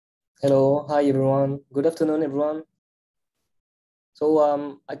Hello, hi everyone. Good afternoon, everyone.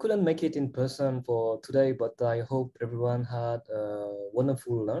 So I couldn't make it in person for today, but I hope everyone had a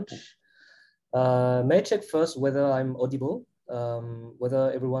wonderful lunch. May I check first whether I'm audible,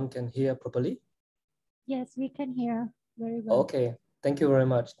 whether everyone can hear properly? Yes, we can hear very well. Okay, thank you very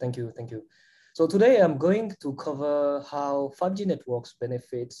much. Thank you. So today I'm going to cover how 5G networks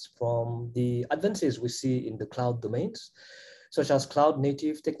benefits from the advances we see in the cloud domains, such as cloud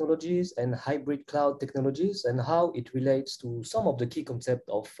native technologies and hybrid cloud technologies, and how it relates to some of the key concepts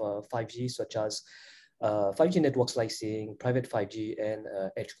of 5G, such as 5G network slicing, private 5G, and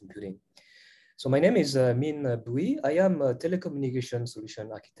edge computing. So my name is Minh Bui. I am a telecommunication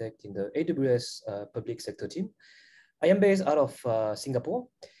solution architect in the AWS public sector team. I am based out of Singapore,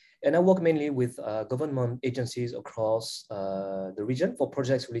 and I work mainly with government agencies across the region for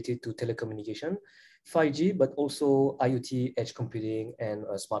projects related to telecommunication, 5G, but also IoT, edge computing, and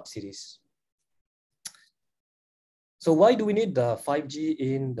smart cities. So why do we need the 5G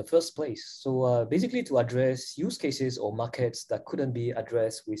in the first place? So basically to address use cases or markets that couldn't be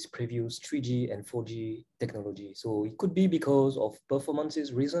addressed with previous 3G and 4G technology. So it could be because of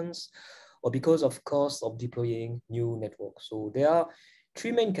performances reasons or because of cost of deploying new networks. So there are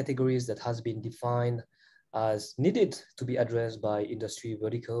three main categories that has been defined as needed to be addressed by industry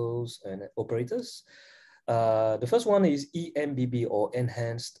verticals and operators. The first one is EMBB or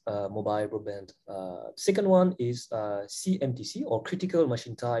Enhanced Mobile Broadband. Second one is CMTC or Critical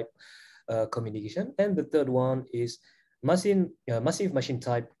Machine Type Communication. And the third one is Massive Machine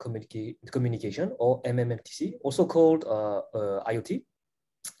Type Communication or MMTC, also called IoT.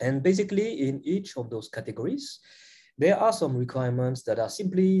 And basically in each of those categories, there are some requirements that are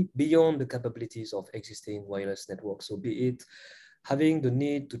simply beyond the capabilities of existing wireless networks. So be it having the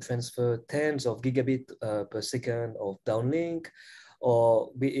need to transfer tens of gigabit per second of downlink,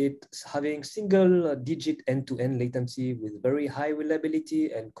 or be it having single digit end-to-end latency with very high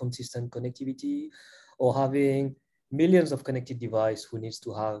reliability and consistent connectivity, or having millions of connected devices who needs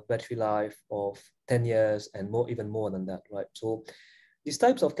to have battery life of 10 years and more, even more than that, right? So these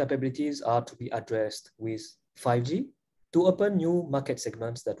types of capabilities are to be addressed with 5G to open new market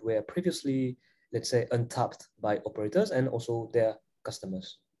segments that were previously, let's say, untapped by operators and also their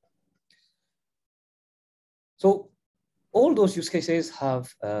customers. So all those use cases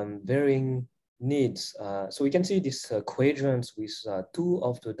have varying needs. So we can see these quadrants with two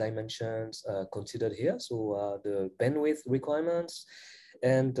of the dimensions considered here. So the bandwidth requirements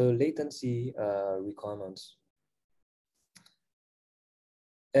and the latency requirements.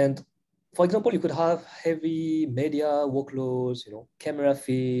 And for example, you could have heavy media workloads, camera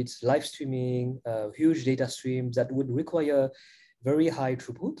feeds, live streaming, huge data streams that would require very high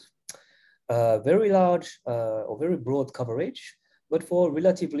throughput, very large or very broad coverage, but for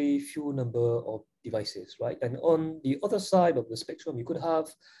relatively few number of devices, right? And on the other side of the spectrum, you could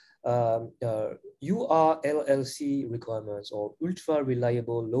have URLLC requirements or ultra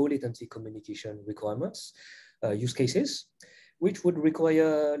reliable low latency communication requirements, use cases, which would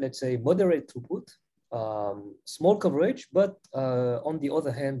require, let's say, moderate throughput, small coverage, but on the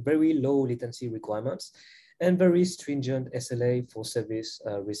other hand, very low latency requirements and very stringent SLA for service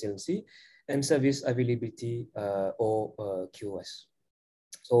resiliency and service availability or QoS.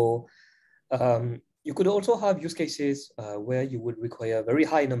 So you could also have use cases where you would require a very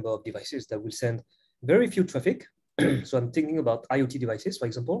high number of devices that will send very few traffic. So I'm thinking about IoT devices, for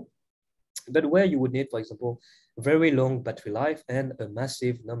example, but where you would need, for example, very long battery life and a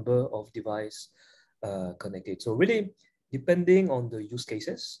massive number of devices connected. So really, depending on the use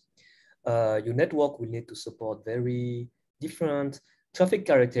cases, your network will need to support very different traffic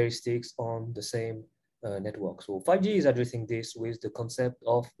characteristics on the same network. So 5G is addressing this with the concept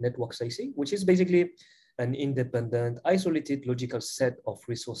of network slicing, which is basically an independent, isolated logical set of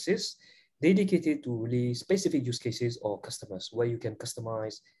resources dedicated to really specific use cases or customers, where you can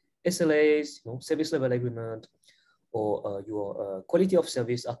customize SLAs, service level agreement, or your quality of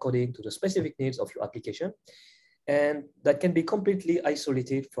service according to the specific needs of your application. And that can be completely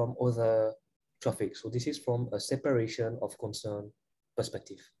isolated from other traffic. So this is from a separation of concern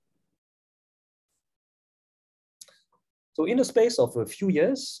perspective. So in the space of a few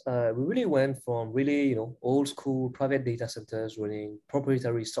years, we really went from really old school private data centers running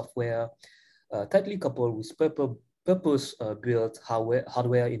proprietary software, tightly coupled with purpose-built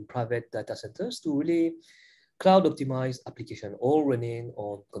hardware in private data centers to really cloud optimized application, all running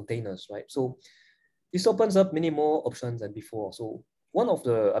on containers, right? So this opens up many more options than before. So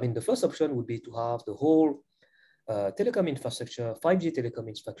the first option would be to have the whole telecom infrastructure, 5G telecom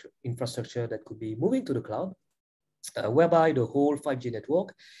infrastructure that could be moving to the cloud, whereby the whole 5G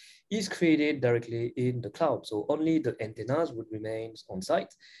network is created directly in the cloud. So only the antennas would remain on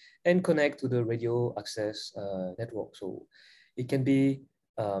site and connect to the radio access network. So it can be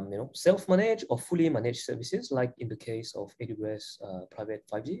self-managed or fully managed services, like in the case of AWS private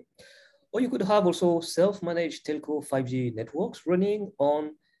 5G. Or you could have also self-managed telco 5G networks running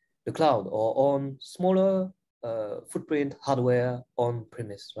on the cloud or on smaller footprint hardware on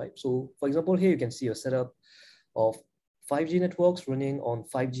premise, right? So for example, here you can see a setup of 5G networks running on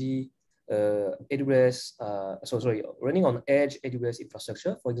 5G AWS, running on edge AWS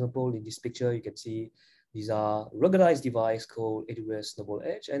infrastructure. For example, in this picture, you can see these are ruggedized device called AWS Noble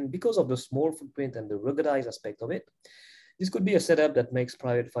Edge. And because of the small footprint and the ruggedized aspect of it, this could be a setup that makes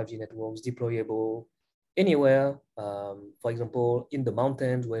private 5G networks deployable anywhere. For example, in the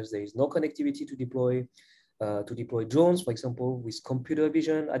mountains where there is no connectivity to deploy drones, for example, with computer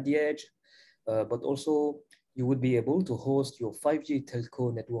vision at the edge, but also you would be able to host your 5G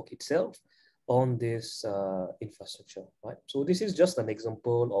telco network itself on this infrastructure, right? So this is just an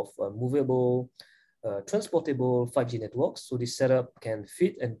example of movable, transportable 5G networks. So this setup can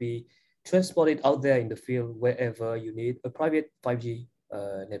fit and be transported out there in the field wherever you need a private 5G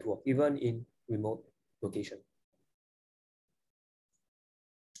network, even in remote location.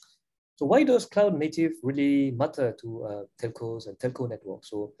 So why does cloud native really matter to telcos and telco networks?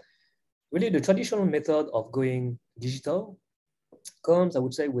 So really the traditional method of going digital comes, I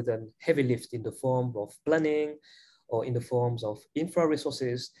would say, with a heavy lift in the form of planning or in the forms of infra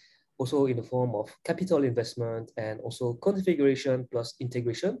resources, also in the form of capital investment and also configuration plus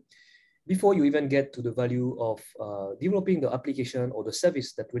integration before you even get to the value of developing the application or the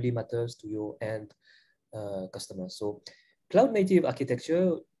service that really matters to your end customers. So cloud native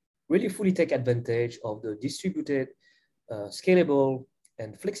architecture really fully take advantage of the distributed, scalable,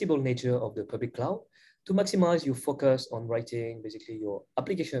 and flexible nature of the public cloud to maximize your focus on writing basically your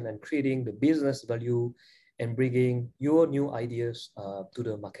application and creating the business value and bringing your new ideas to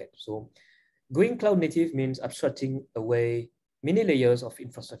the market. So going cloud native means abstracting away many layers of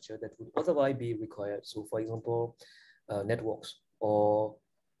infrastructure that would otherwise be required. So for example, networks or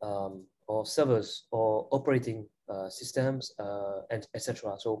servers or operating systems and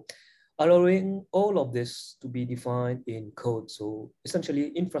etc. So allowing all of this to be defined in code. So essentially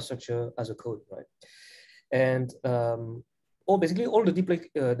infrastructure as a code, right? And basically all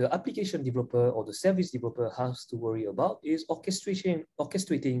the application developer or the service developer has to worry about is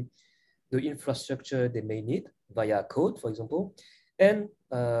orchestrating the infrastructure they may need via code, for example, and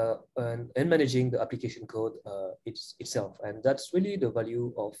managing the application code itself. And that's really the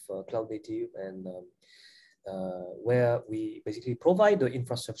value of cloud native, and where we basically provide the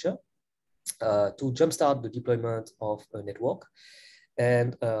infrastructure to jumpstart the deployment of a network.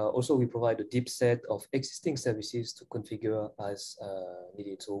 And also we provide a deep set of existing services to configure as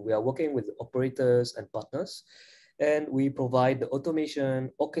needed. So we are working with operators and partners, and we provide the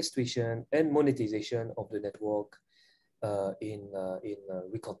automation, orchestration, and monetization of the network in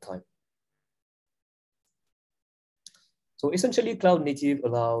record time. So essentially, cloud native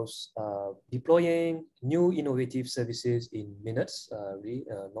allows deploying new innovative services in minutes, really,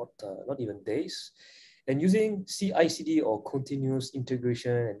 not even days, and using CI/CD or continuous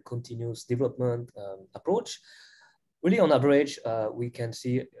integration and continuous development approach. Really, on average, we can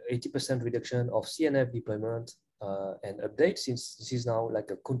see 80% reduction of CNF deployment and update, since this is now like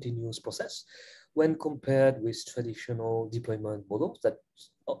a continuous process when compared with traditional deployment models that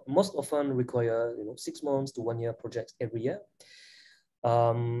most often require 6 months to 1 year projects every year.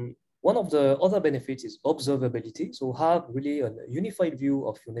 One of the other benefits is observability. So have really a unified view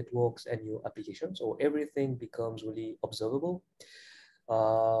of your networks and your applications, so everything becomes really observable.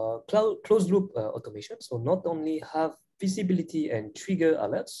 Closed loop automation. So not only have visibility and trigger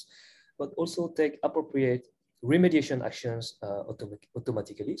alerts, but also take appropriate remediation actions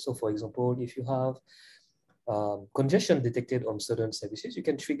automatically. So for example, if you have congestion detected on certain services, you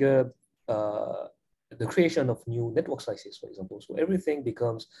can trigger the creation of new network slices, for example. So everything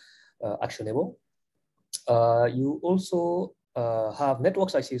becomes actionable. You also have network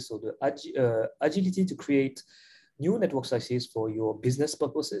slices, so the agility to create new network slices for your business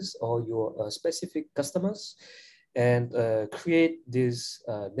purposes or your specific customers, and create these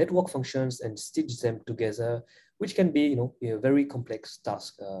network functions and stitch them together, which can be a very complex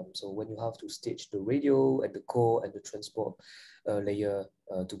task. So when you have to stitch the radio and the core and the transport layer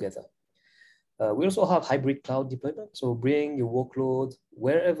together. We also have hybrid cloud deployment. So bring your workload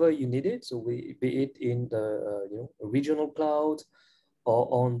wherever you need it. So be it in the regional cloud or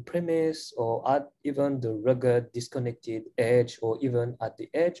on premise, or at even the rugged disconnected edge, or even at the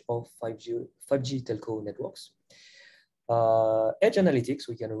edge of 5G telco networks. Edge analytics,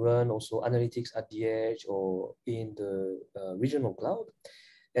 we can run also analytics at the edge or in the regional cloud.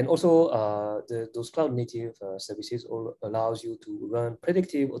 And also those cloud native services all allows you to run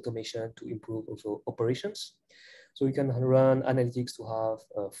predictive automation to improve also operations. So you can run analytics to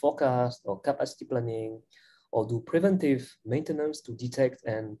have forecast or capacity planning, or do preventive maintenance to detect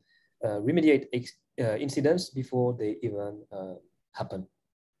and remediate incidents before they even happen.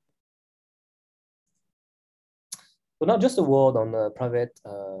 So now just a word on private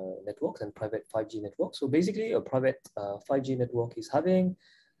networks and private 5G networks. So basically a private 5G network is having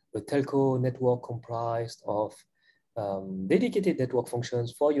a telco network comprised of dedicated network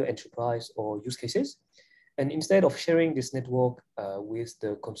functions for your enterprise or use cases. And instead of sharing this network with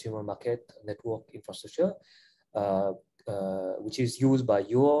the consumer market network infrastructure, which is used by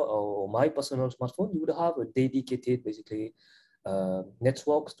your or my personal smartphone, you would have a dedicated, basically,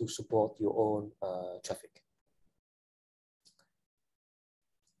 networks to support your own traffic.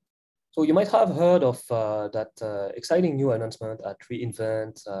 So you might have heard of that exciting new announcement at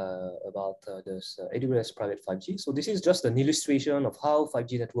Reinvent about this AWS private 5G. So this is just an illustration of how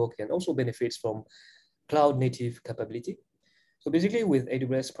 5G network can also benefit from cloud native capability. So basically with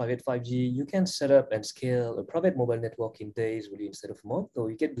AWS private 5G, you can set up and scale a private mobile network in days really instead of months. So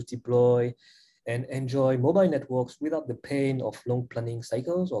you get to deploy and enjoy mobile networks without the pain of long planning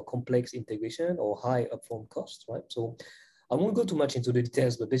cycles or complex integration or high upfront costs, right? So I won't go too much into the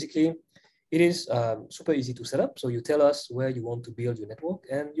details, but basically it is super easy to set up. So you tell us where you want to build your network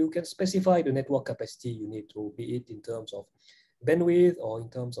and you can specify the network capacity you need to, be it in terms of bandwidth or in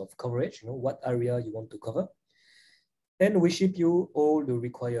terms of coverage, what area you want to cover. And we ship you all the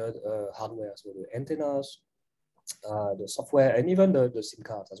required hardware, so the antennas, the software, and even the SIM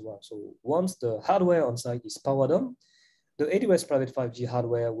cards as well. So once the hardware on site is powered on, the AWS private 5G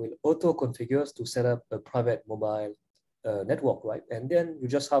hardware will auto-configure to set up a private mobile network, right? And then you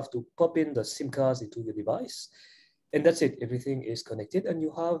just have to pop in the SIM cards into your device, and that's it. Everything is connected, and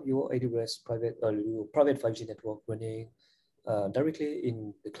you have your AWS your private 5G network running directly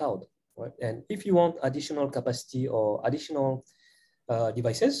in the cloud, right? And if you want additional capacity or additional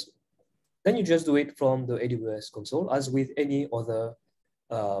devices, then you just do it from the AWS console, as with any other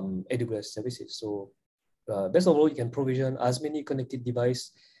AWS services. So best of all, you can provision as many connected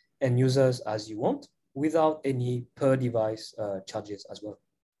devices and users as you want without any per device charges as well.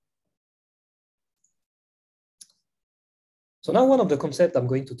 So now one of the concepts I'm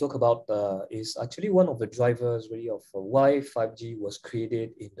going to talk about is actually one of the drivers really of why 5G was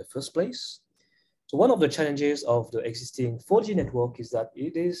created in the first place. So one of the challenges of the existing 4G network is that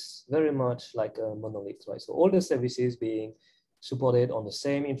it is very much like a monolith, right? So all the services being supported on the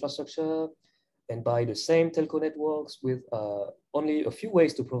same infrastructure and by the same telco networks with only a few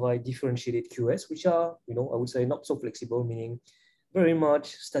ways to provide differentiated QoS, which are, I would say not so flexible, meaning very much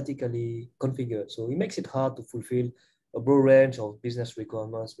statically configured. So it makes it hard to fulfill a broad range of business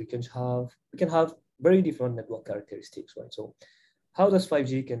requirements. We can have very different network characteristics, right? So how does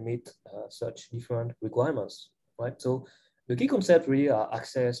 5G can meet such different requirements, right? So the key concept really are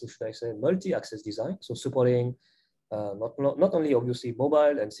access, or should I say, multi-access design. So supporting not only obviously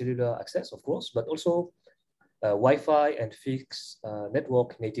mobile and cellular access, of course, but also Wi-Fi and fixed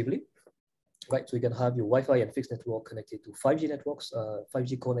network natively, right? So you can have your Wi-Fi and fixed network connected to 5G networks,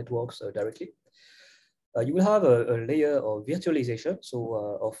 5G core networks directly. You will have a layer of virtualization,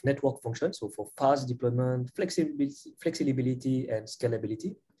 so of network functions, so for fast deployment, flexibility, and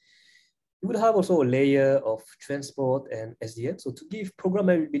scalability. You will have also a layer of transport and SDN, so to give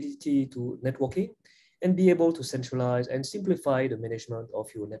programmability to networking and be able to centralize and simplify the management of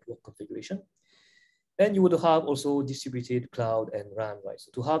your network configuration. And you would have also distributed cloud and RAN, right?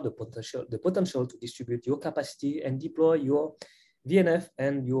 So to have the potential to distribute your capacity and deploy your VNF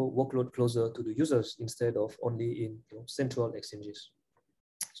and your workload closer to the users instead of only in central exchanges.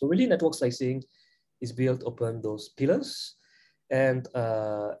 So really network slicing is built upon those pillars and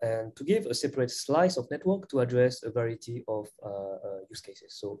to give a separate slice of network to address a variety of use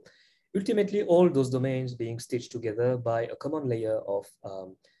cases. So ultimately all those domains being stitched together by a common layer of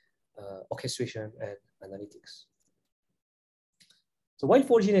orchestration and analytics. So while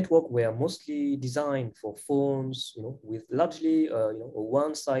 4G networks were mostly designed for phones, with largely a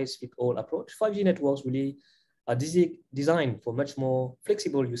one-size-fits-all approach, 5G networks really are designed for much more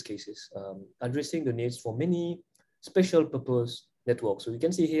flexible use cases, addressing the needs for many special purpose networks. So you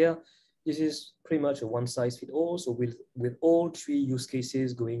can see here, this is pretty much a one-size-fits-all. So with all three use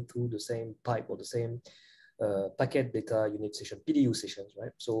cases going through the same pipe or the same packet data unit session, PDU sessions,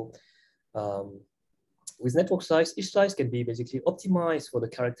 right? So with network slice, each slice can be basically optimized for the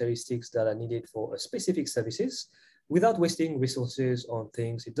characteristics that are needed for a specific services without wasting resources on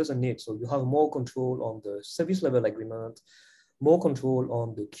things it doesn't need. So you have more control on the service level agreement, more control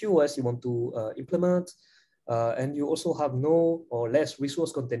on the QoS you want to implement, and you also have no or less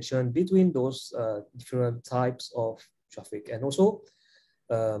resource contention between those different types of traffic. And also,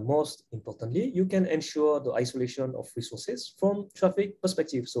 most importantly, you can ensure the isolation of resources from traffic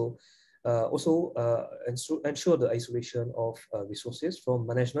perspective. So also ensure the isolation of resources from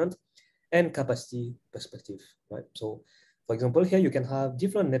management and capacity perspective, right? So for example, here you can have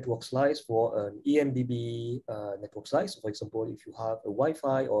different network slice for an EMBB network slice. So for example, if you have a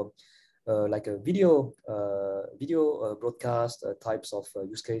Wi-Fi or like a video broadcast types of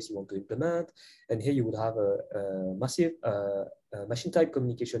use case you want to implement, and here you would have a massive machine type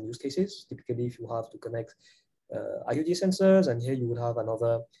communication use cases. Typically, if you have to connect IoT sensors, and here you would have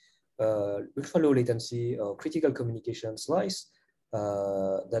another ultra low latency critical communication slice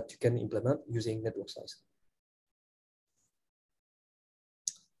that you can implement using network slice.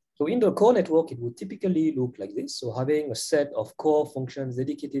 So in the core network, it would typically look like this. So having a set of core functions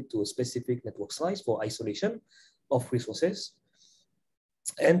dedicated to a specific network slice for isolation of resources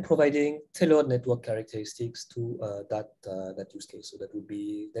and providing tailored network characteristics to that use case. So that would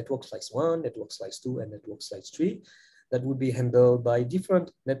be network slice 1, network slice 2, and network slice 3. That would be handled by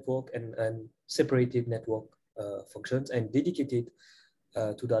different network and separated network functions and dedicated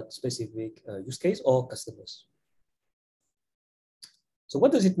to that specific use case or customers. So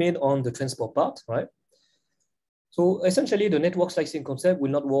what does it mean on the transport part, right? So essentially, the network slicing concept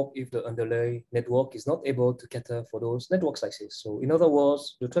will not work if the underlying network is not able to cater for those network slices. So in other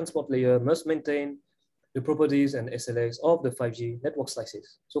words, the transport layer must maintain the properties and SLAs of the 5G network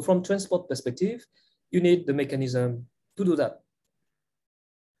slices. So from transport perspective, you need the mechanism to do that.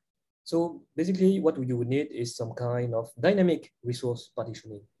 So basically what you would need is some kind of dynamic resource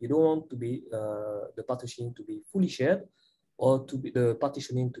partitioning. You don't want to be the partitioning to be fully shared, or to be the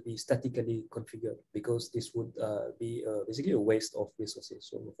partitioning to be statically configured, because this would be basically a waste of resources.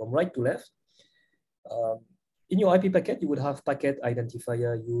 So from right to left, in your IP packet, you would have packet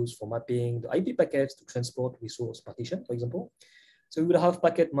identifier used for mapping the IP packets to transport resource partition, for example. So we would have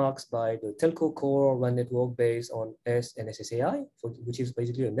packet marks by the telco core RAN network based on S and SSAI, which is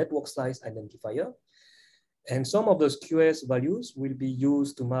basically a network slice identifier. And some of those QoS values will be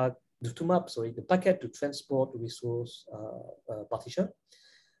used to map the packet to transport resource partition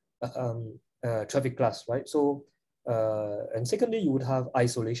traffic class, right? So, and secondly, you would have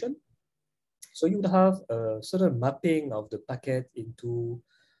isolation. So you would have a certain mapping of the packet into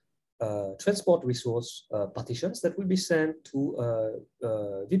transport resource partitions that will be sent to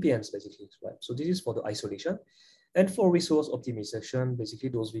VPNs, basically, right? So this is for the isolation. And for resource optimization, basically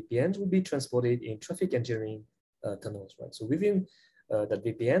those VPNs will be transported in traffic engineering tunnels, right? So within that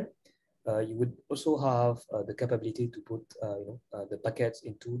VPN, you would also have the capability to put the packets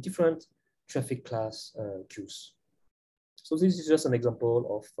into different traffic class queues. So this is just an example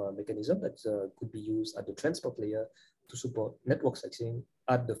of a mechanism that could be used at the transport layer to support network slicing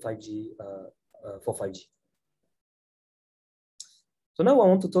at the 5G for 5G. So now I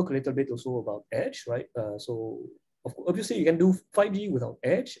want to talk a little bit also about edge, right? So obviously you can do 5G without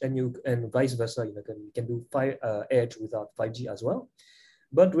edge, and vice versa. You can do edge without 5G as well.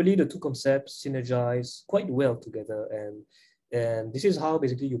 But really the two concepts synergize quite well together, and this is how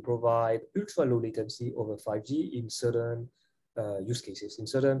basically you provide ultra low latency over 5G in certain use cases, in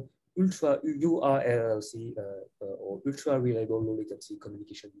certain ultra URLLC or ultra reliable low latency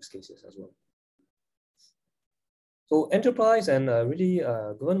communication use cases as well. So enterprise and really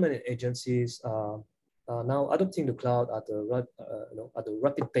government agencies are now adopting the cloud at a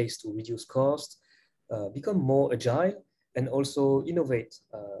rapid pace to reduce costs, become more agile, and also innovate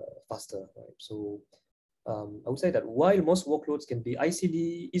faster, right? So I would say that while most workloads can be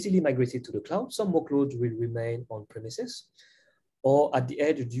easily migrated to the cloud, some workloads will remain on premises or at the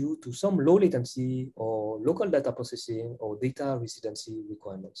edge due to some low latency or local data processing or data residency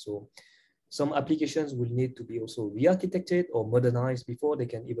requirements. So some applications will need to be also re-architected or modernized before they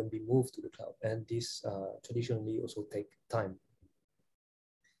can even be moved to the cloud. And this traditionally also take time.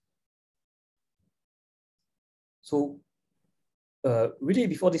 So really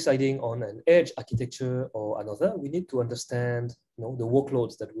before deciding on an edge architecture or another, we need to understand the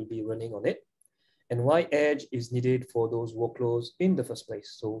workloads that will be running on it and why edge is needed for those workloads in the first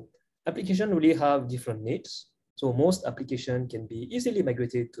place. So applications really have different needs. So most applications can be easily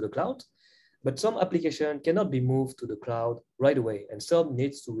migrated to the cloud, but some application cannot be moved to the cloud right away, and some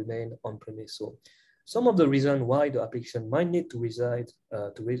needs to remain on-premise. So some of the reason why the application might need to reside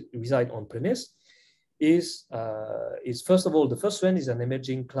on-premise is first of all, the first one is an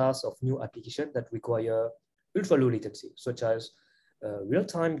emerging class of new application that require ultra low latency, such as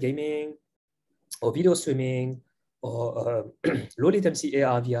real-time gaming or video streaming or low latency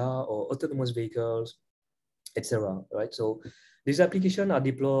AR/VR or autonomous vehicles, etc. Right? So these applications are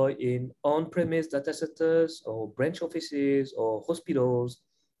deployed in on-premise data centers or branch offices or hospitals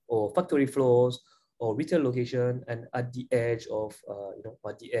or factory floors or retail location and at the edge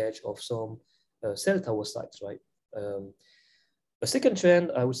of some cell tower sites, right? The second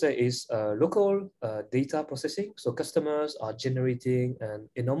trend I would say is local data processing. So customers are generating an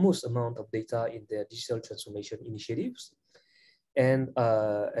enormous amount of data in their digital transformation initiatives and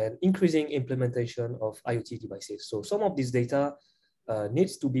an increasing implementation of IoT devices. So some of this data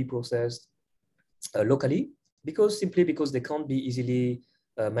needs to be processed locally simply because they can't be easily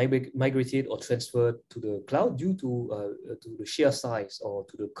migrated or transferred to the cloud due to the sheer size or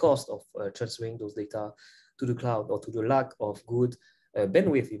to the cost of transferring those data to the cloud or to the lack of good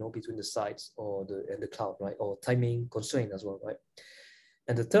bandwidth, between the sites and the cloud, right? Or timing constraint as well, right?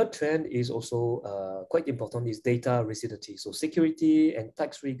 And the third trend is also quite important, is data residency. So security and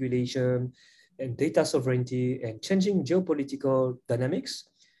tax regulation and data sovereignty and changing geopolitical dynamics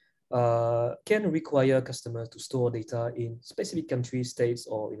can require customers to store data in specific countries, states,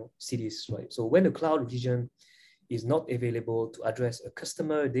 or cities, right? So when the cloud region is not available to address a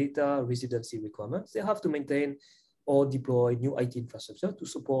customer data residency requirements, they have to maintain or deploy new IT infrastructure to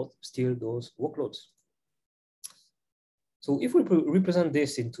support still those workloads. So if we represent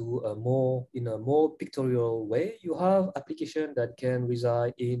this in a more pictorial way, you have applications that can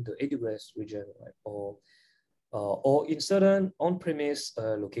reside in the AWS region, right? Or in certain on-premise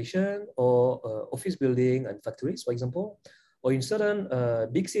location or office building and factories, for example, or in certain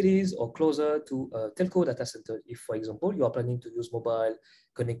big cities or closer to telco data center. If, for example, you are planning to use mobile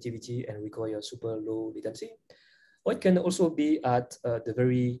connectivity and require super low latency. Or it can also be at the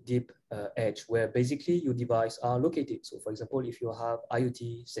very deep edge where basically your devices are located. So for example, if you have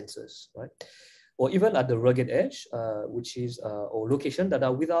IoT sensors, right? Or even at the rugged edge, which is or location that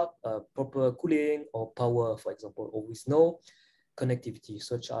are without proper cooling or power, for example, or with no connectivity,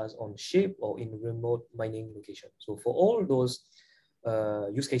 such as on ship or in remote mining location. So for all those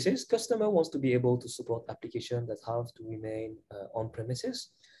use cases, customer wants to be able to support applications that have to remain on premises,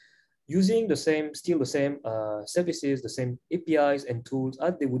 using still the same services, the same APIs and tools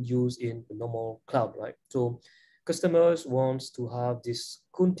as they would use in the normal cloud, right? So customers want to have this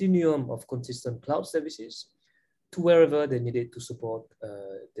continuum of consistent cloud services to wherever they need it to support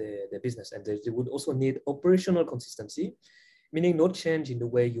their business. And they would also need operational consistency, meaning no change in the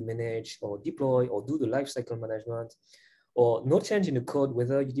way you manage or deploy or do the lifecycle management, or no change in the code,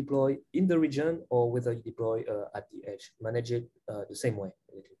 whether you deploy in the region or whether you deploy at the edge. Manage it the same way.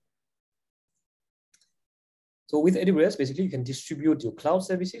 So with AWS, basically, you can distribute your cloud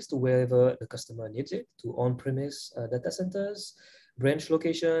services to wherever the customer needs it, to on-premise data centers, branch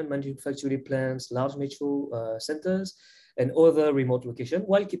location, manufacturing plants, large metro centers, and other remote location,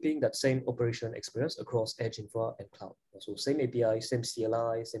 while keeping that same operation experience across edge infra and cloud. So same API, same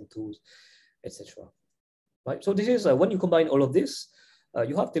CLI, same tools, etc. Right. So this is when you combine all of this,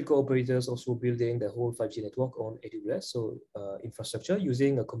 you have telco operators also building the whole 5G network on AWS. So infrastructure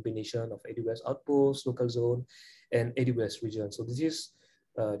using a combination of AWS Outpost, local zone, and AWS region. So this is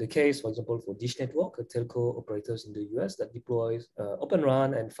the case, for example, for Dish Network, a telco operators in the US that deploys Open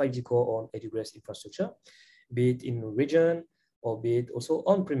RAN and 5G core on AWS infrastructure, be it in region or be it also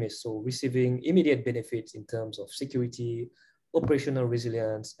on-premise. So receiving immediate benefits in terms of security, operational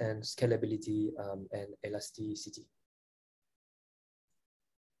resilience, and scalability and elasticity.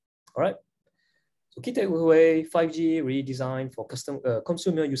 All right. So key takeaway, 5G redesigned for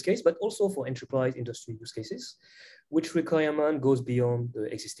consumer use case, but also for enterprise industry use cases, which requirement goes beyond the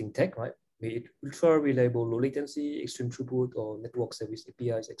existing tech, right? Be it ultra reliable, low latency, extreme throughput, or network service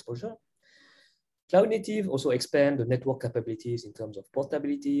APIs exposure. Cloud native also expand the network capabilities in terms of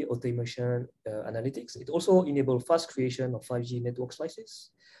portability, automation, analytics. It also enables fast creation of 5G network slices.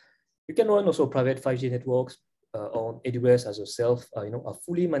 You can run also private 5G networks on AWS as a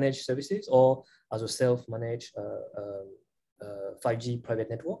fully managed services, or as a self-managed 5G private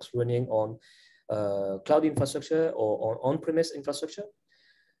networks running on cloud infrastructure or on-premise infrastructure.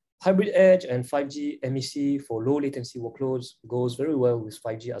 Hybrid edge and 5G MEC for low latency workloads goes very well with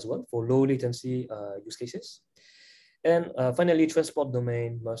 5G as well for low latency use cases. And finally, transport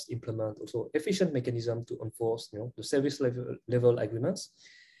domain must implement also efficient mechanism to enforce the service level agreements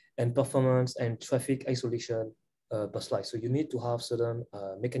and performance and traffic isolation per slice. So you need to have certain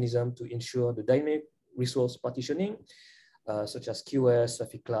mechanism to ensure the dynamic resource partitioning, such as QoS,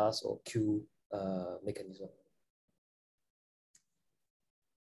 traffic class, or queue mechanism.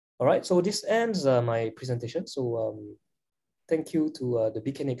 All right, so this ends my presentation. So thank you to the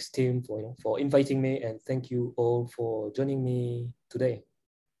BKNIX team for inviting me, and thank you all for joining me today.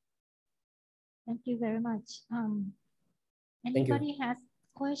 Thank you very much. Anybody has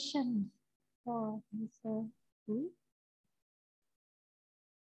questions for Mr. Bui?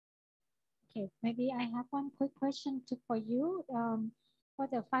 Okay, maybe I have one quick question for you. For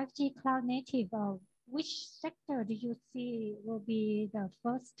the 5G cloud native, which sector do you see will be the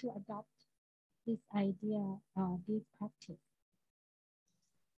first to adopt this idea or this practice?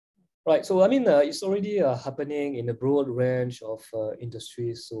 Right. So, I mean, it's already happening in a broad range of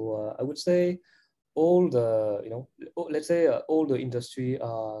industries. So I would say all the, let's say all the industry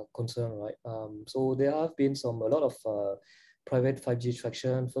are concerned, right? So there have been a lot of private 5G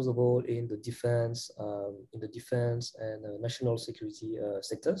traction, first of all, in the defense and national security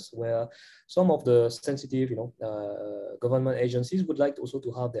sectors, where some of the sensitive, government agencies would like also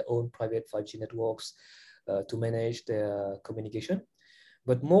to have their own private 5G networks to manage their communication.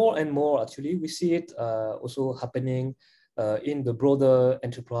 But more and more, actually, we see it also happening in the broader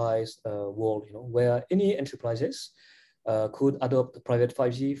enterprise world, where any enterprises could adopt private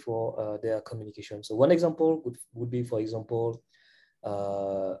 5G for their communication. So one example would be, for example,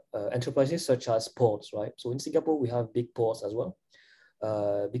 enterprises such as ports, right? So in Singapore, we have big ports as well.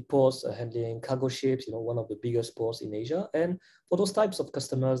 Big ports handling cargo ships, one of the biggest ports in Asia. And for those types of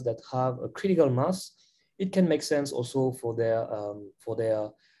customers that have a critical mass, it can make sense also for their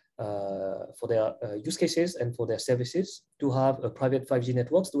use cases and for their services to have a private 5G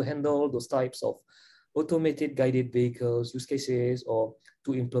networks to handle those types of automated guided vehicles use cases, or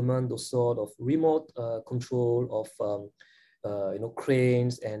to implement those sort of remote control of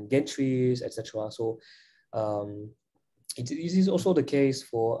cranes and gantries, etc. So it is also the case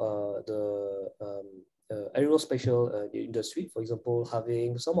for the aerospatial industry, for example,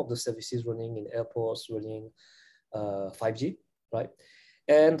 having some of the services running in airports, running 5G, right?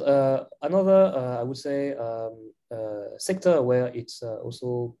 And another, I would say, sector where it's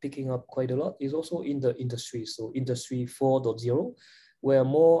also picking up quite a lot is also in the industry. So Industry 4.0, where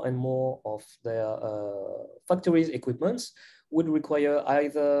more and more of their factories' equipments would require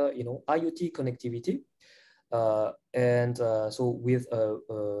either IoT connectivity, so with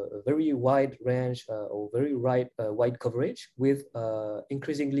a very wide range or very wide coverage with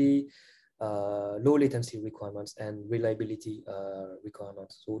increasingly low latency requirements and reliability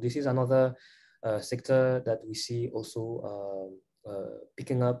requirements. So this is another sector that we see also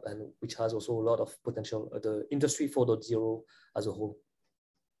picking up, and which has also a lot of potential, the Industry 4.0 as a whole.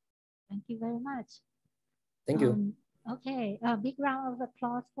 Thank you very much. Thank you. Okay, a big round of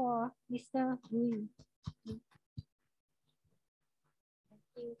applause for Mr. Bui. Thank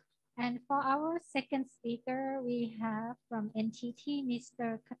you. And for our second speaker, we have from NTT,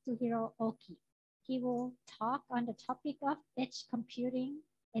 Mr. Katsuhiro Ohki. He will talk on the topic of edge computing,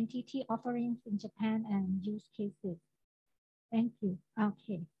 NTT offerings in Japan, and use cases. Thank you.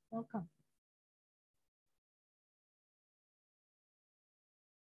 Okay, welcome.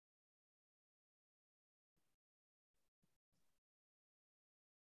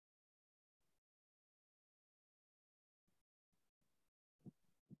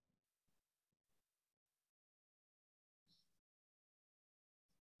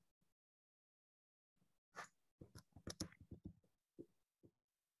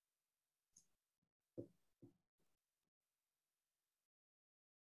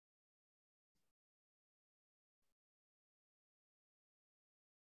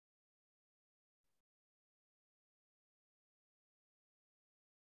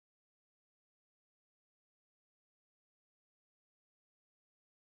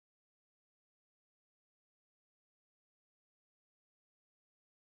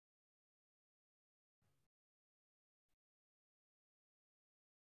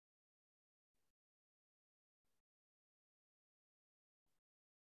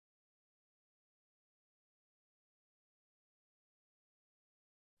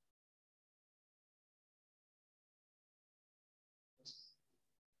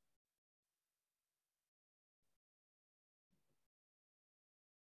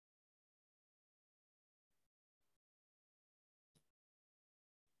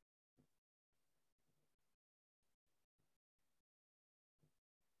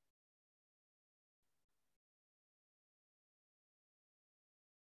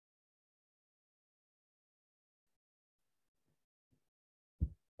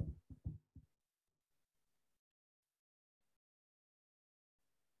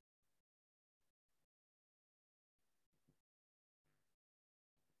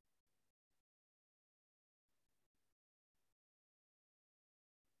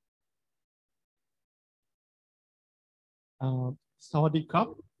 Sawadee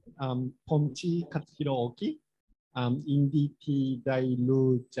krap, Ponchi Katsuhiro Ohki, Inditi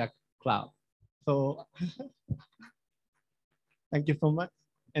Dailu Jack Cloud. So thank you so much.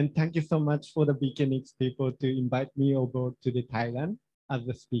 And thank you so much for the BKNIX people to invite me over to the Thailand as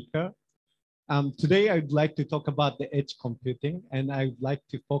a speaker. Today, I'd like to talk about the edge computing, and I'd like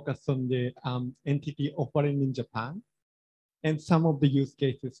to focus on the entity offering in Japan and some of the use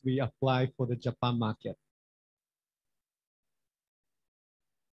cases we apply for the Japan market.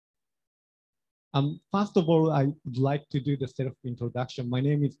 First of all, I would like to do the self-introduction. My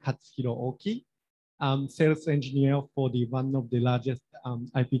name is Katsuhiro Ohki. I'm sales engineer for one of the largest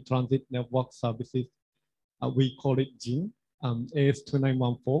IP transit network services. We call it JIN,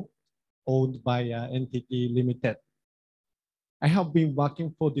 AS2914, owned by NTT Limited. I have been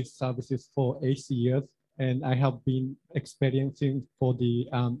working for these services for 8 years, and I have been experiencing for the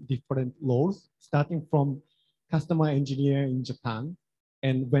different roles, starting from customer engineer in Japan,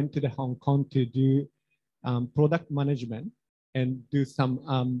 and went to the Hong Kong to do product management and do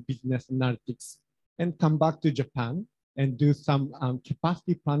some business analytics, and come back to Japan and do some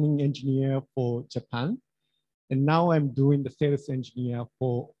capacity planning engineer for Japan. And now I'm doing the sales engineer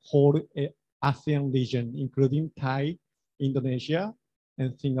for whole ASEAN region, including Thai, Indonesia,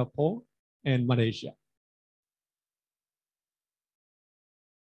 and Singapore, and Malaysia.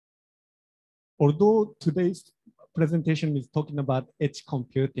 Although today's presentation is talking about edge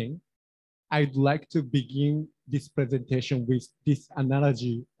computing, I'd like to begin this presentation with this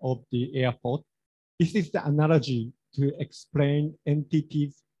analogy of the airport. This is the analogy to explain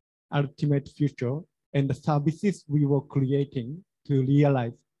entities' ultimate future and the services we were creating to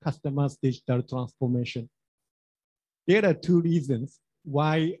realize customers' digital transformation. There are two reasons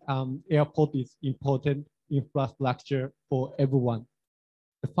why airport is important infrastructure for everyone.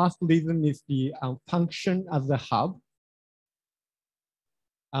 The first reason is the function as a hub.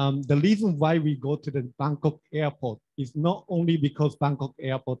 The reason why we go to the Bangkok airport is not only because Bangkok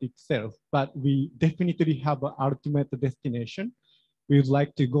airport itself, but we definitely have an ultimate destination. We would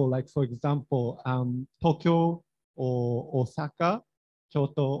like to go, like for example, Tokyo or Osaka,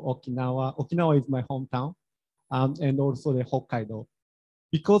 Kyoto, Okinawa. Okinawa is my hometown, and also the Hokkaido.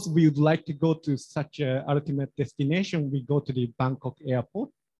 Because we would like to go to such an ultimate destination, we go to the Bangkok airport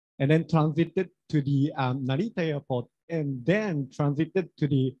and then transited to the Narita airport and then transited to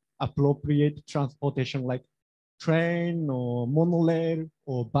the appropriate transportation like train or monorail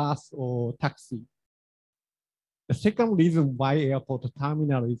or bus or taxi. The second reason why airport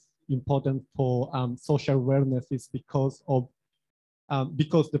terminal is important for social wellness is because of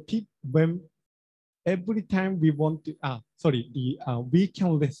because the people when every time we want to we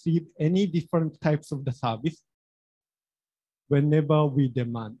can receive any different types of the service whenever we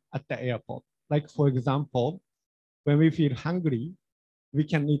demand at the airport. Like for example, when we feel hungry, we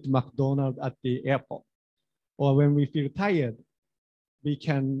can eat McDonald's at the airport. Or when we feel tired, we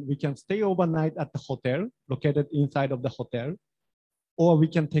can stay overnight at the hotel, located inside of the hotel. Or we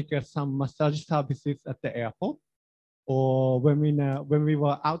can take some massage services at the airport. Or when we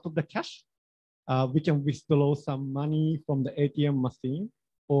were out of the cash, we can withdraw some money from the ATM machine.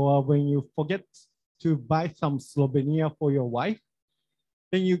 Or when you forget to buy some souvenir for your wife,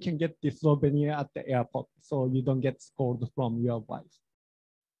 then you can get the souvenir at the airport so you don't get scolded from your wife.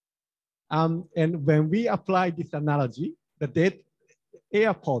 And when we apply this analogy, the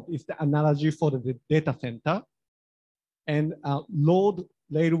airport is the analogy for the data center, and road,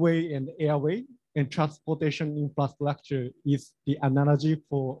 railway, and airway and transportation infrastructure is the analogy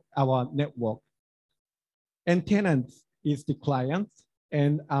for our network. And tenants is the clients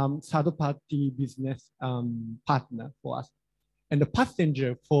and third-party business partner for us. And the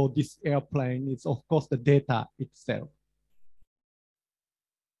passenger for this airplane is, of course, the data itself.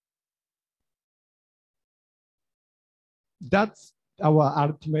 That's our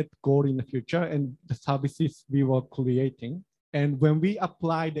ultimate goal in the future and the services we were creating. And when we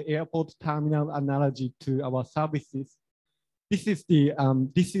apply the airport terminal analogy to our services, this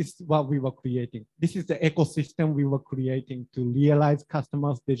is what we were creating. This is the ecosystem we were creating to realize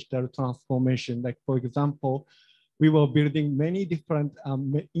customers' digital transformation. Like for example, we were building many different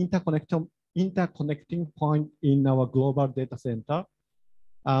interconnecting points in our global data center.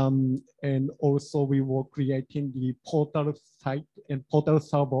 And also we were creating the portal site and portal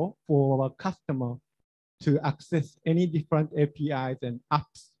server for our customer to access any different APIs and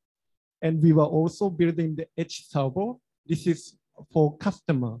apps. And we were also building the edge server. This is for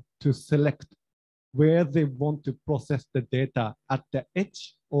customer to select where they want to process the data at the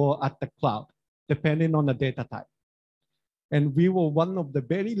edge or at the cloud, depending on the data type. And we were one of the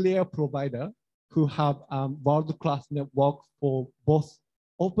very rare provider who have world-class network for both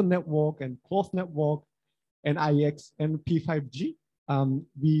open network and closed network and IX and P5G.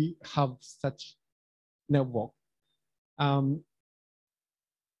 We have such network.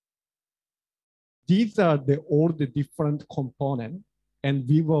 These are all the different components, and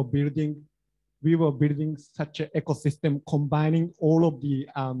we were building such an ecosystem, combining all of the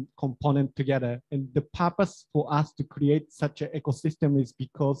components together. And the purpose for us to create such an ecosystem is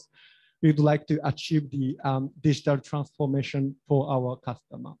because we'd like to achieve the digital transformation for our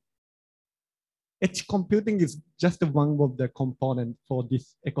customer. Edge computing is just one of the components for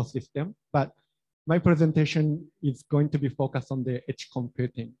this ecosystem, but my presentation is going to be focused on the edge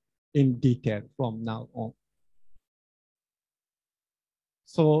computing in detail from now on.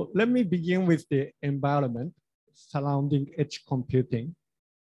 So let me begin with the environment surrounding edge computing.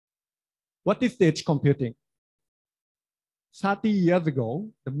 What is the edge computing? 30 years ago,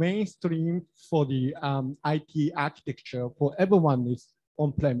 the mainstream for the IT architecture for everyone is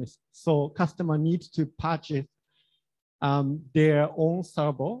on-premise. So customer needs to purchase their own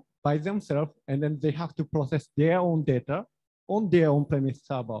server by themselves, and then they have to process their own data on their on-premise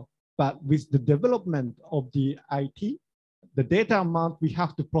server. But with the development of the IT, the data amount we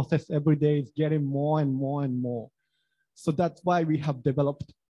have to process every day is getting more and more and more. So that's why we have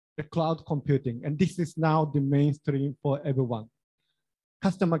developed the cloud computing. And this is now the mainstream for everyone.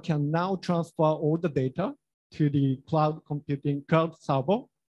 Customer can now transfer all the data to the cloud computing cloud server.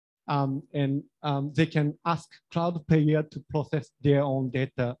 And they can ask cloud player to process their own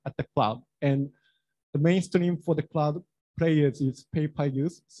data at the cloud. And the mainstream for the cloud players is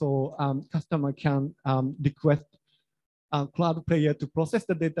pay-per-use. So customer can request cloud player to process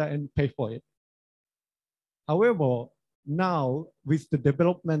the data and pay for it. However, now with the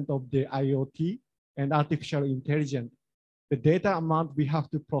development of the IoT and artificial intelligence, the data amount we have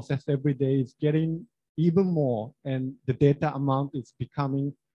to process every day is getting even more, and the data amount is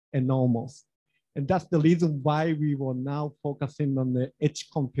becoming enormous. And that's the reason why we were now focusing on the edge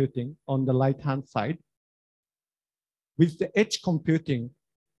computing on the right-hand side. With the edge computing,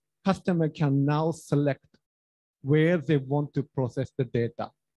 customer can now select where they want to process the data,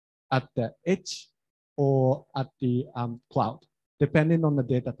 at the edge or at the cloud, depending on the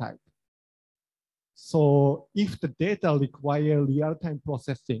data type. So if the data require real-time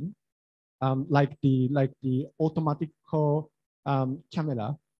processing, like the automatic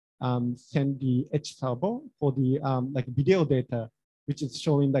camera send the edge server for the like video data, which is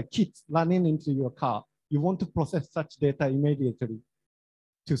showing the kids running into your car. You want to process such data immediately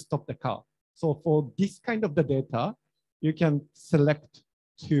to stop the car. So for this kind of the data, you can select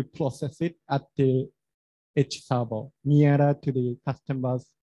to process it at the edge server nearer to the customer's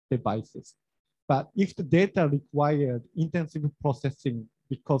devices. But if the data required intensive processing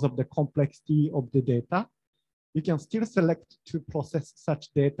because of the complexity of the data, you can still select to process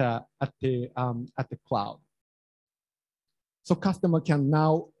such data at the cloud. So customer can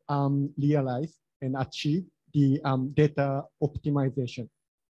now realize and achieve the data optimization.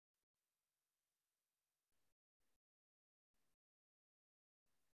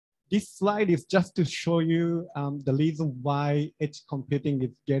 This slide is just to show you the reason why edge computing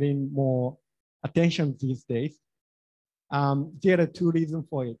is getting more attention these days. There are two reasons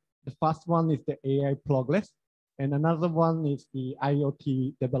for it. The first one is the AI progress, and another one is the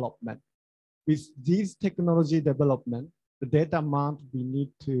IoT development. With this technology development, the data amount we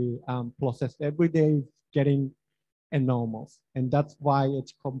need to process every day is getting enormous. And that's why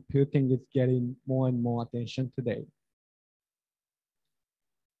edge computing is getting more and more attention today.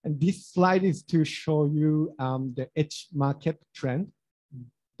 And this slide is to show you the edge market trend.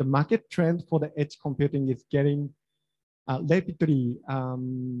 The market trend for the edge computing is getting rapidly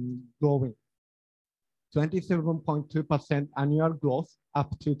growing. 27.2% annual growth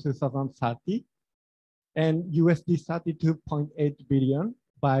up to 2030, and USD 32.8 billion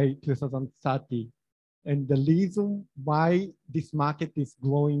by 2030. And the reason why this market is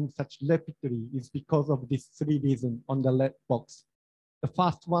growing such rapidly is because of these three reasons on the left box. The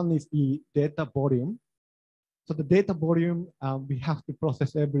first one is the data volume. So the data volume we have to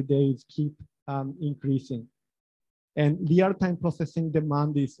process every day is keep increasing. And real-time processing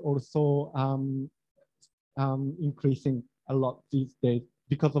demand is also increasing a lot these days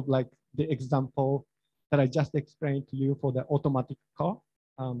because of like the example that I just explained to you for the automatic car.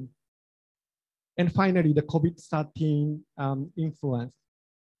 And finally, the COVID-19 influence.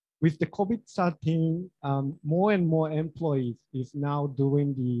 With the COVID-19, more and more employees is now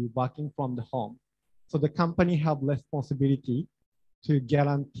doing the working from the home. So the company have responsibility to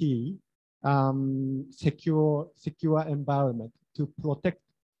guarantee secure environment to protect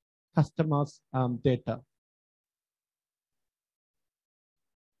customers' data.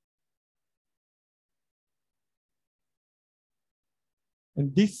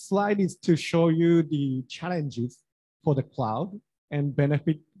 And this slide is to show you the challenges for the cloud and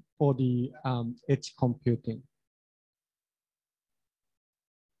benefit for the edge computing.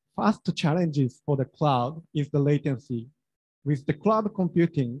 First challenges for the cloud is the latency. With the cloud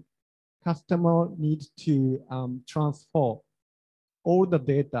computing, customer needs to transfer all the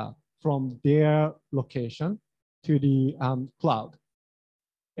data from their location to the cloud.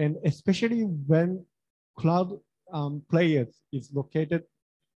 And especially when cloud players is located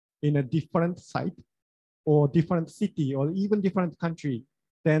in a different site or different city or even different country,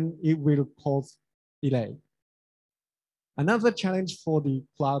 then it will cause delay. Another challenge for the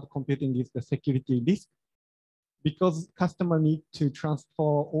cloud computing is the security risk, because customer need to transfer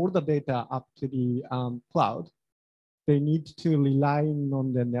all the data up to the cloud. They need to rely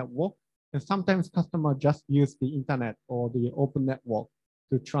on the network, and sometimes customer just use the internet or the open network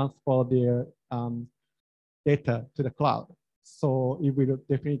to transfer their data to the cloud. So it will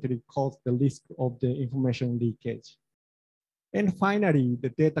definitely cause the risk of the information leakage. And finally, the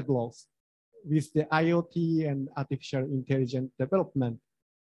data growth. With the IoT and artificial intelligence development,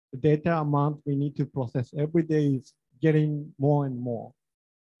 the data amount we need to process every day is getting more and more.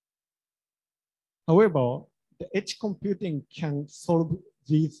 However, the edge computing can solve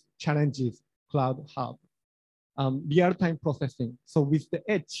these challenges cloud have. Real-time processing. So with the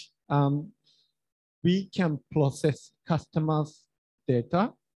edge, we can process customers'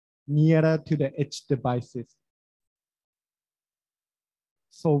 data nearer to the edge devices.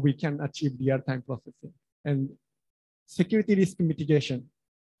 So we can achieve real-time processing. And security risk mitigation.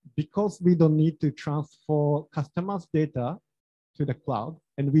 Because we don't need to transfer customers' data to the cloud,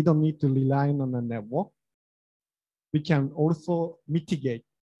 and we don't need to rely on a network, we can also mitigate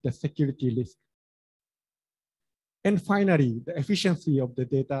the security risk. And finally, the efficiency of the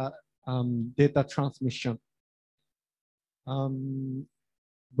data transmission.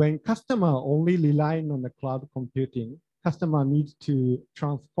 When customer only relying on the cloud computing, customer needs to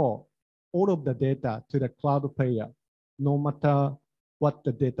transfer all of the data to the cloud player, no matter what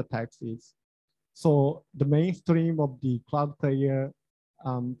the data types is. So the mainstream of the cloud player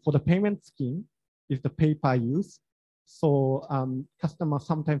for the payment scheme is the pay per use. So customers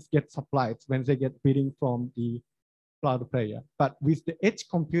sometimes get surprised when they get billing from the cloud player. But with the edge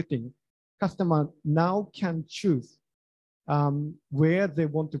computing, customer now can choose where they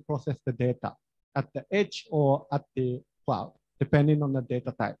want to process the data, at the edge or at the cloud, depending on the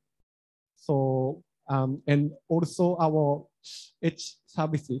data type. So, and also our edge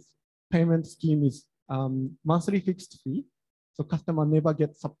services payment scheme is monthly fixed fee. So customer never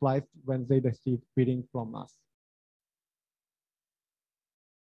gets surprised when they receive billing from us.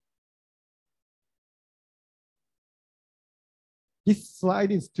 This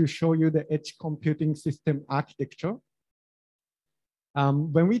slide is to show you the edge computing system architecture.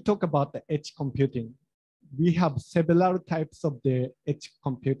 When we talk about the edge computing, we have several types of the edge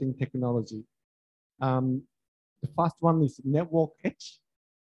computing technology. The first one is network edge.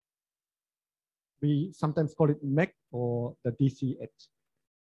 We sometimes call it MEC or the DC edge.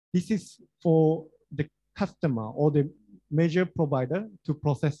 This is for the customer or the major provider to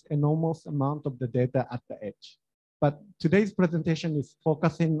process enormous amount of the data at the edge. But today's presentation is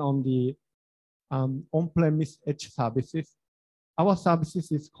focusing on the on-premise edge services. Our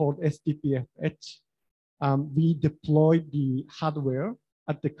services is called SDPF Edge. We deploy the hardware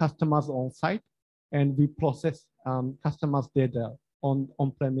at the customer's on-site, and we process customers' data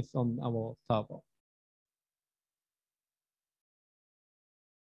on-premise on our server.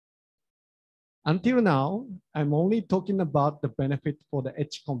 Until now, I'm only talking about the benefit for the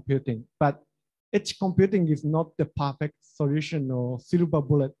edge computing, but edge computing is not the perfect solution or silver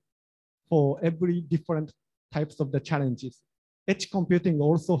bullet for every different types of the challenges. Edge computing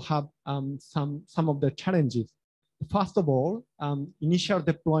also have some of the challenges. First of all, initial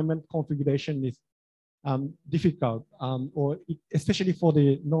deployment configuration is difficult, especially for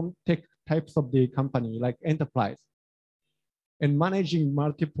the non-tech types of the company like enterprise. And managing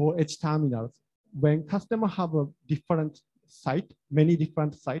multiple edge terminals, when customers have a different site, many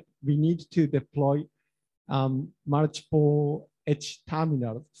different sites, we need to deploy multiple edge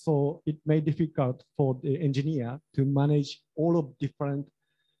terminals. So it may be difficult for the engineer to manage all of different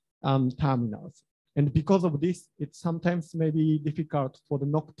terminals. And because of this, it sometimes may be difficult for the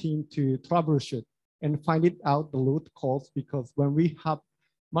NOC team to troubleshoot and find it out the root cause, because when we have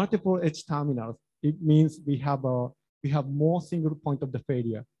multiple edge terminals, it means we have more single point of the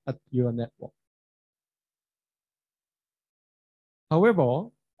failure at your network. However,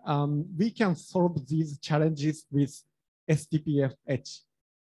 we can solve these challenges with SDPF Edge.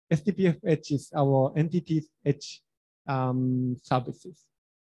 SDPF Edge is our entity's Edge services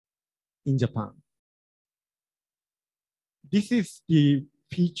in Japan. This is the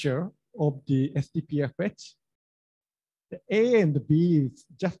feature of the SDPF Edge. The A and B is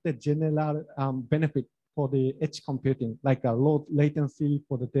just a general benefit for the edge computing, like a low latency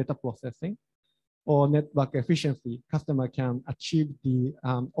for the data processing or network efficiency. Customer can achieve the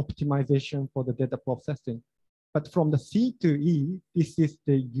optimization for the data processing. But from the C to E, this is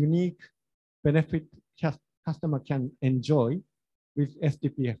the unique benefit customer can enjoy with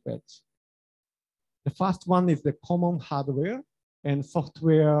SDPF Edge. The first one is the common hardware and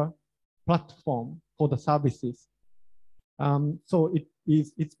software platform for the services. So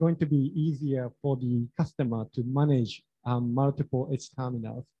it's going to be easier for the customer to manage multiple edge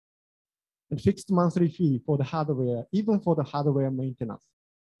terminals. And fixed monthly fee for the hardware, even for the hardware maintenance.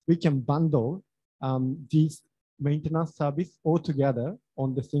 We can bundle these maintenance service all together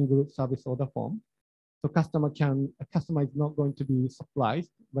on the single service order form. So a customer is not going to be surprised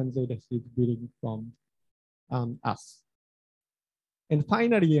when they receive billing from us. And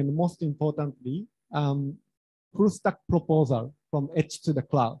finally, and most importantly, full stack proposal from edge to the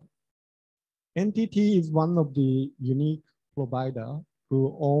cloud. NTT is one of the unique provider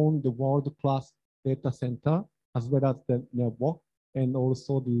who own the world-class data center as well as the network and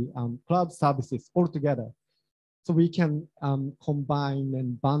also the cloud services all together. So we can combine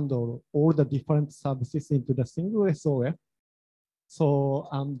and bundle all the different services into the single SOF. So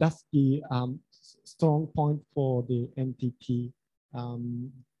that's the strong point for the NTT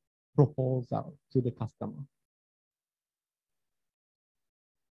proposal to the customer.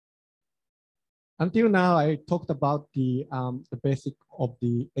 Until now, I talked about the basic of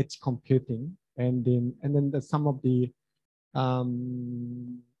the edge computing and then some of the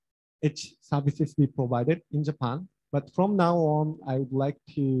edge services we provided in Japan. But from now on, I would like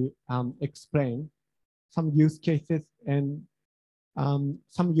to explain some use cases and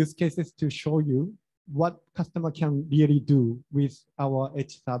some use cases to show you what customer can really do with our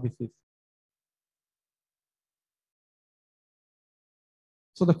edge services.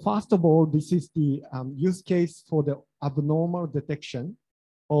 So the first of all, this is the use case for the abnormal detection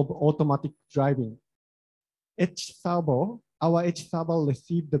of automatic driving. Our edge server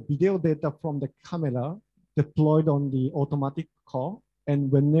received the video data from the camera deployed on the automatic car. And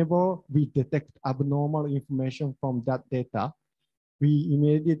whenever we detect abnormal information from that data, we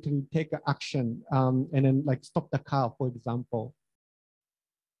immediately take action and then like stop the car, for example.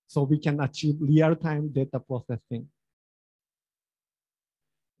 So we can achieve real-time data processing.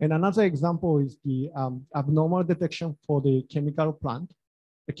 And another example is the abnormal detection for the chemical plant.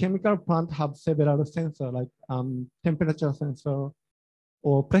 The chemical plant have several sensors like temperature sensor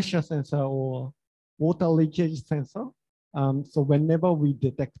or pressure sensor or water leakage sensor. So whenever we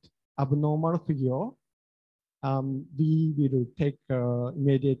detect abnormal figure, we will take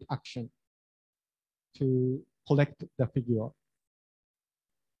immediate action to collect the figure.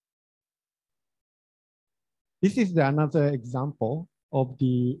 This is another example of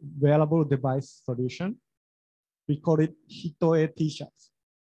the wearable device solution. We call it Hitoe t-shirts.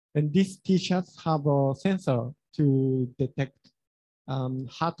 And these t-shirts have a sensor to detect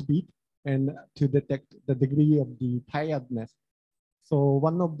heartbeat and to detect the degree of the tiredness. So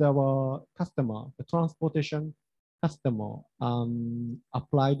one of our customer, the transportation customer,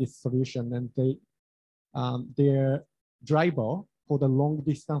 applied this solution, and their driver for the long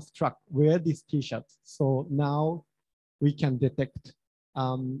distance truck wear these t-shirts. So now we can detect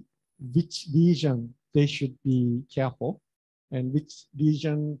which region they should be careful and which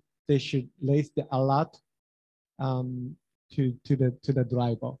region they should raise the alert to the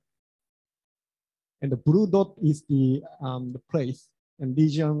driver. And the blue dot is the place and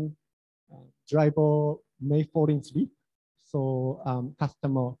region driver may fall in sleep. So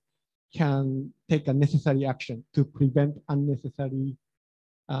customer can take a necessary action to prevent unnecessary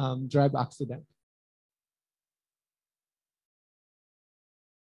drive accident.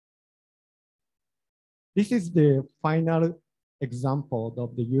 This is the final example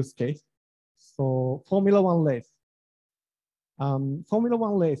of the use case. So Formula One race. Formula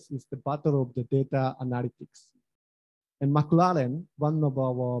One race is the battle of the data analytics. And McLaren, one of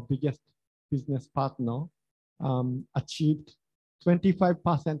our biggest business partner, achieved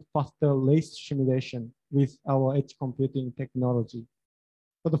 25% faster race simulation with our edge computing technology.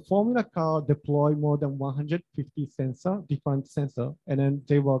 So the Formula car deploy more than 150 different sensor, and then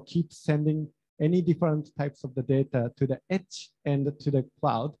they will keep sending any different types of the data to the edge and to the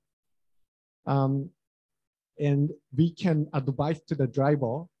cloud. And we can advise to the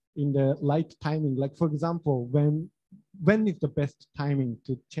driver in the right timing. Like for example, when is the best timing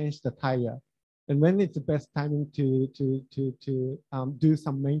to change the tire, and when is the best timing to do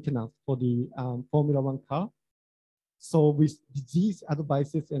some maintenance for the Formula One car. So with these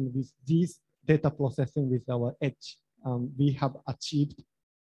advices and with these data processing with our edge, we have achieved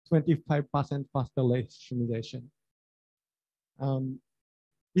 25% faster race simulation.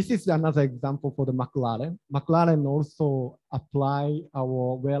 This is another example for the McLaren. McLaren also apply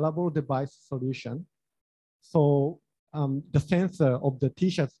our wearable device solution. So the sensor of the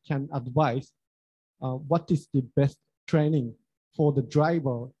T-shirts can advise what is the best training for the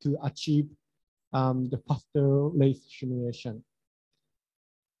driver to achieve the faster race simulation.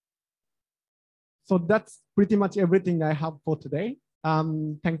 So that's pretty much everything I have for today.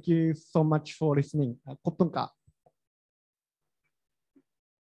 Thank you so much for listening. Kotonka.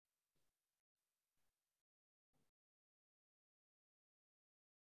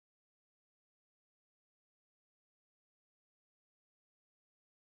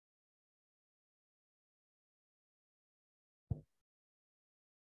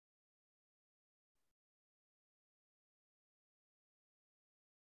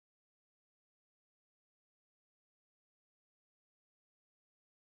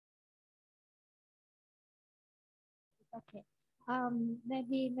 Okay.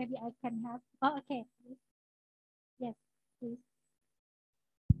 Maybe I can have. Oh, okay. Yes, please.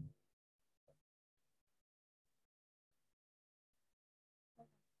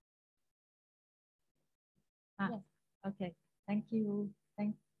 Yes. Okay. Thank you.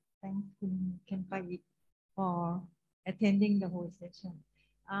 Thanks, Kempei, for attending the whole session.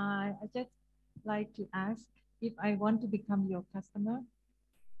 I just like to ask, if I want to become your customer,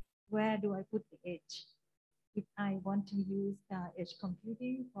 where do I put the edge? If I want to use edge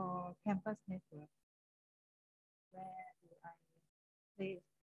computing for campus network, where do I place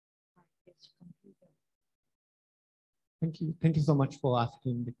my edge computer? Thank you. Thank you so much for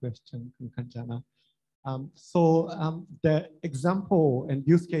asking the question, Kanchana. The example and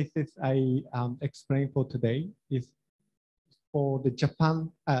use cases I explained for today is for the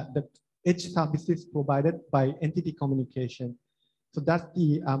Japan, the edge services provided by entity communication. So that's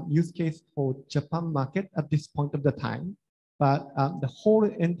the use case for Japan market at this point of the time. But the whole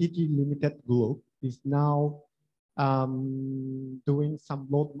entity limited group is now doing some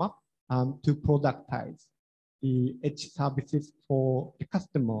roadmap to productize the edge services for the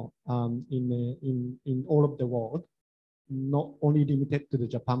customer in all of the world, not only limited to the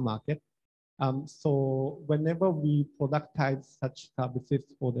Japan market. So whenever we productize such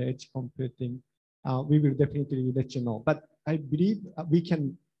services for the edge computing, we will definitely let you know. But I believe we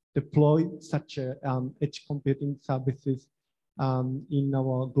can deploy such edge computing services in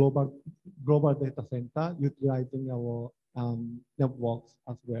our global data center, utilizing our networks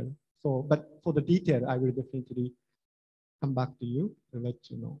as well. So, but for the detail, I will definitely come back to you to let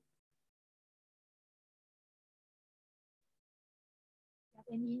you know.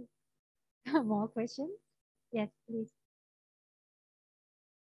 Any more questions? Yes, please.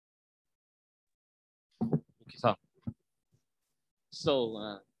 Okay,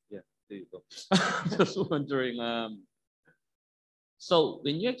 so yeah, there you go. Just wondering. So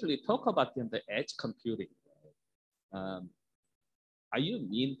when you actually talk about the edge computing, are you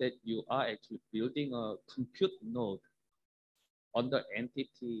mean that you are actually building a compute node on the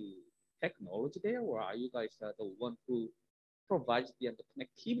entity technology there, or are you guys the one who provides the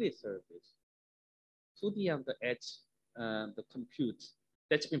connectivity service to the edge, the compute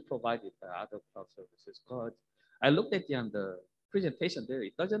that's been provided by other cloud services? Because I looked at the presentation there,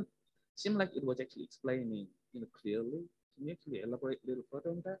 it doesn't seem like it was actually explaining clearly. Can you actually elaborate a little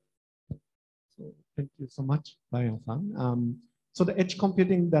further on that? So thank you so much, Bayan-san. So the edge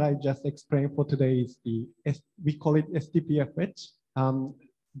computing that I just explained for today is we call it SDPF-Edge.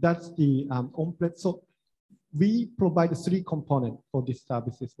 That's the on-prem. So we provide 3 components for these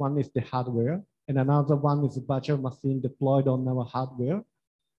services. One is the hardware, and another one is a virtual machine deployed on our hardware,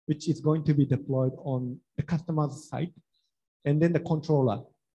 which is going to be deployed on the customer's site, and then the controller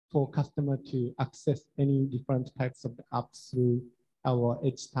for customer to access any different types of apps through our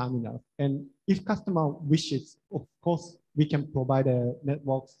edge terminal. And if customer wishes, of course, we can provide a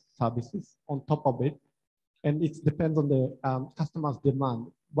network services on top of it. And it depends on the customer's demand,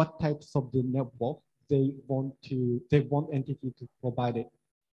 what types of the network they want entity to provide it.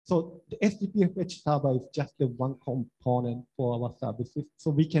 So the SDPF edge server is just the one component for our services. So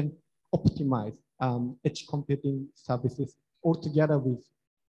we can optimize edge computing services altogether with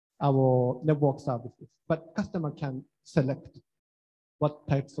our network services. But customer can select what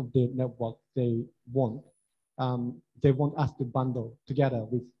types of the network they want. They want us to bundle together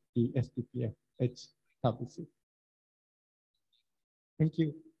with the HTTP edge services. Thank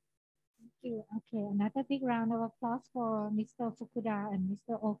you. Thank you. Okay, another big round of applause for Mr. Fukuda and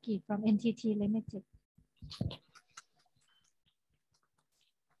Mr. Ohki from NTT Limited.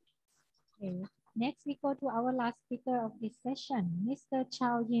 Okay. Next, we go to our last speaker of this session, Mr.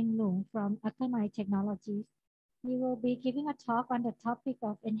 Chao Yin Lung from Akamai Technologies. He will be giving a talk on the topic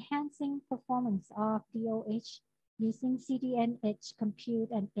of enhancing performance of DOH using CDN Edge Compute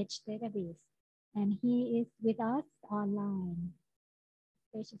and Edge Database. And he is with us online.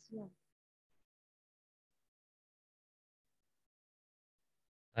 Stage is yours.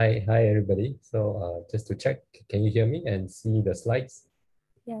 Hi everybody. So just to check, can you hear me and see the slides?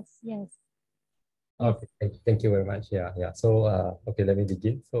 Yes, yes. Okay, thank you very much. Yeah. So okay, let me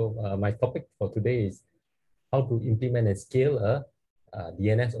begin. So my topic for today is how to implement and scale a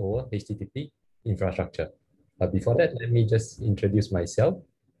DNS over HTTP infrastructure. But before that, let me just introduce myself.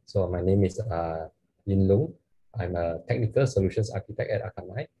 So my name is Yin Lung. I'm a technical solutions architect at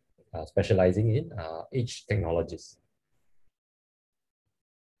Akamai, specializing in edge technologies.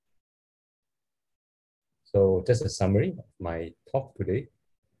 So just a summary of my talk today.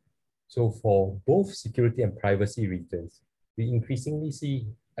 So for both security and privacy reasons, we increasingly see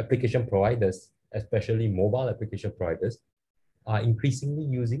application providers, especially mobile application providers, are increasingly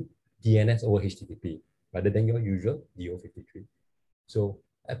using DNS over HTTP rather than your usual DO53. So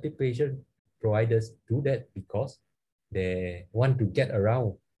application providers do that because they want to get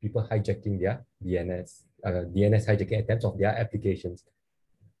around people hijacking their DNS hijacking attempts of their applications,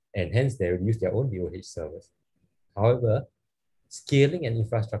 and hence they use their own DOH servers. However, scaling an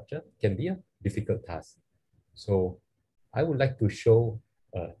infrastructure can be a difficult task. So I would like to show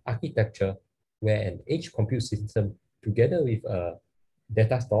an architecture where an edge compute system together with a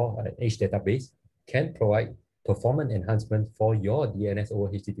data store, an edge database, can provide performance enhancement for your DNS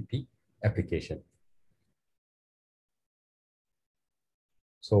over HTTP application.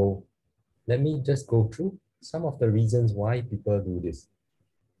 So let me just go through some of the reasons why people do this.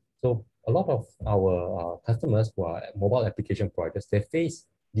 So a lot of our customers who are mobile application providers, they face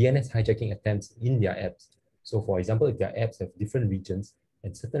DNS hijacking attempts in their apps. So for example, if their apps have different regions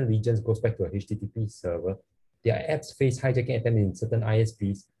and certain regions goes back to a HTTP server, their apps face hijacking attempts in certain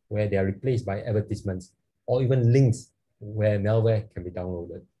ISPs where they are replaced by advertisements or even links where malware can be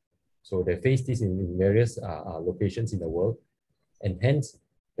downloaded. So they face this in various locations in the world, and hence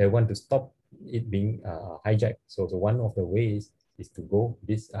they want to stop it being hijacked. So one of the ways is to go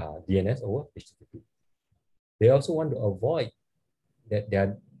this DNS over HTTP. They also want to avoid that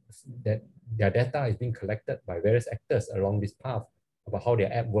their data is being collected by various actors along this path about how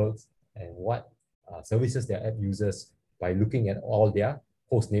their app works and what services their app uses by looking at all their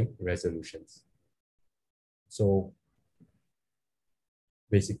hostname resolutions. So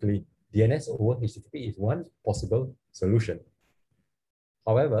basically, DNS over HTTP is one possible solution.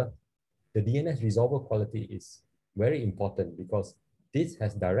 However, the DNS resolver quality is very important because this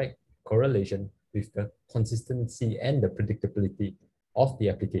has direct correlation with the consistency and the predictability of the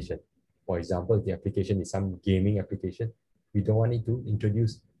application. For example, if the application is some gaming application, we don't want it to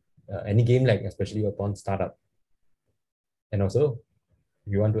introduce any game lag, especially upon startup. And also,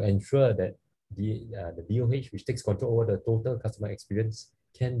 we want to ensure that the DOH, which takes control over the total customer experience,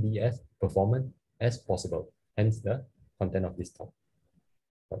 can be as performant as possible. Hence the content of this talk.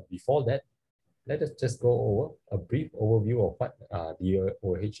 But before that, let us just go over a brief overview of what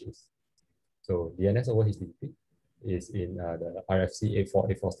DOH is. So DNS over HTTP is in the RFC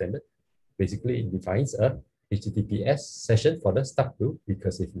 8484 standard. Basically, it defines a HTTPS session for the stuck to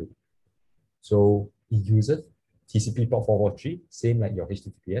recursive loop. So it uses TCP port 443, same like your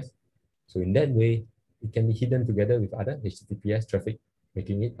HTTPS. So in that way, it can be hidden together with other HTTPS traffic,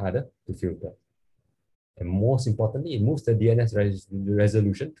 making it harder to filter. And most importantly, it moves the DNS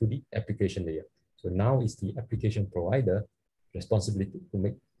resolution to the application layer. So now it's the application provider responsibility to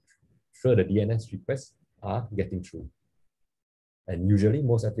make sure the DNS requests are getting through. And usually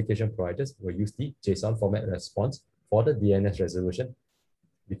most application providers will use the JSON format response for the DNS resolution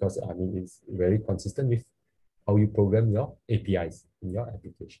because it's very consistent with how you program your APIs in your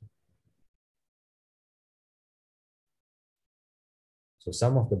application. So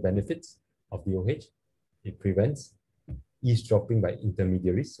some of the benefits of DOH, it prevents eavesdropping by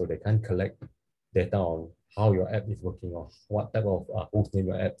intermediaries, so they can't collect data on how your app is working or what type of hostname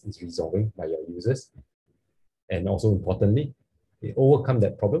your app is resolving by your users. And also importantly, it overcomes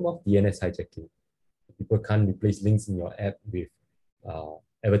that problem of DNS hijacking. People can't replace links in your app with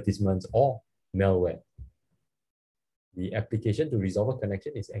advertisements or malware. The application to resolve a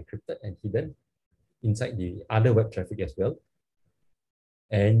connection is encrypted and hidden inside the other web traffic as well.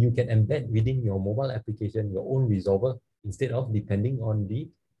 And you can embed within your mobile application your own resolver instead of depending on the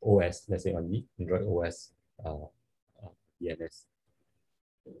OS, let's say on the Android OS DNS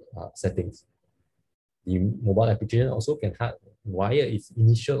settings. The mobile application also can wire its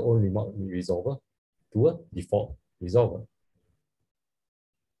initial own remote resolver to a default resolver.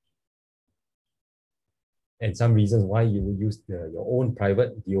 And some reasons why you will use your own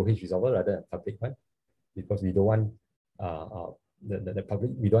private DOH resolver rather than public one, because we don't want the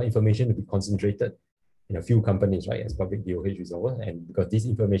public, we don't want information to be concentrated in a few companies, right, as public DOH resolver, and because this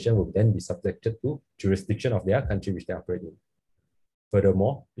information will then be subjected to jurisdiction of their country which they operate in.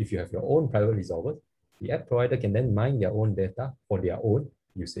 Furthermore, if you have your own private resolver, the app provider can then mine their own data for their own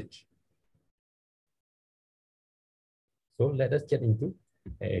usage. So let us get into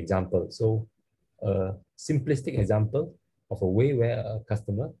an example. So a simplistic example of a way where a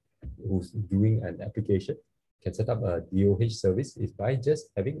customer who's doing an application can set up a DOH service is by just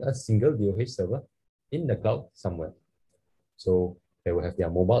having a single DOH server in the cloud somewhere. So they will have their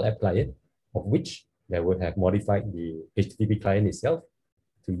mobile app client, of which they would have modified the HTTP client itself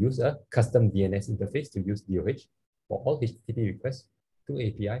to use a custom DNS interface to use DOH for all HTTP requests to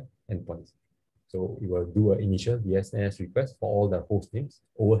API endpoints. So it will do an initial DNS request for all the host names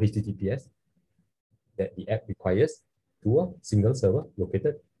over HTTPS that the app requires to a single server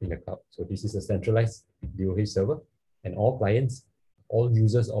located in the cloud. So this is a centralized DOH server, and all clients, all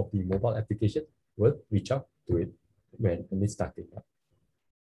users of the mobile application will reach out to it when it's starting up.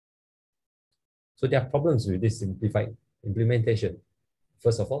 So there are problems with this simplified implementation.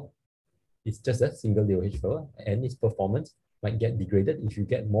 First of all, it's just a single DOH server, and its performance might get degraded if you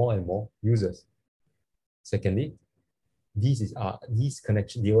get more and more users. Secondly, these DOH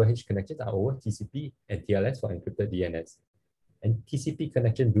connections are over TCP and TLS for encrypted DNS. And TCP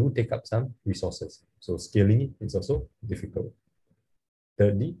connection do take up some resources. So scaling it is also difficult.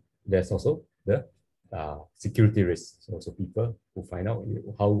 Thirdly, there's also the security risks. So people who find out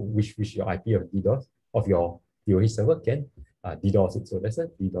which your IP of DDoS of your DOH server can DDoS it. So there's a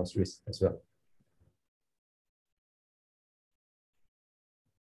DDoS risk as well.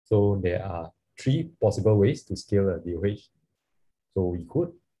 So there are 3 possible ways to scale a DOH. So we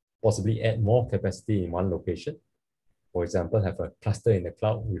could possibly add more capacity in one location. For example, have a cluster in the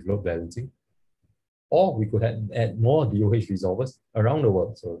cloud with load balancing. Or we could add more DOH resolvers around the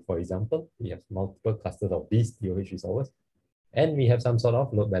world. So for example, we have multiple clusters of these DOH resolvers, and we have some sort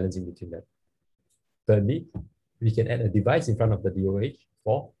of load balancing between them. Thirdly, we can add a device in front of the DOH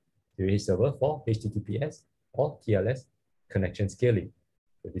for DOH server for HTTPS or TLS connection scaling.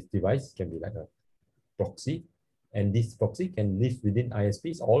 So this device can be like a proxy, and this proxy can live within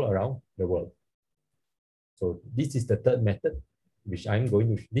ISPs all around the world. So this is the third method, which I'm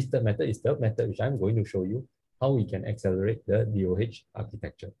going to, this third method is the method which I'm going to show you how we can accelerate the DOH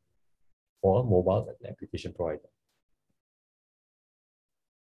architecture for a mobile application provider.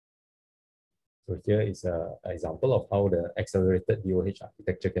 So here is an example of how the accelerated DOH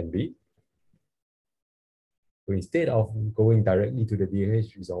architecture can be. So instead of going directly to the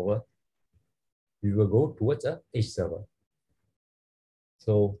DOH resolver, we will go towards a edge server.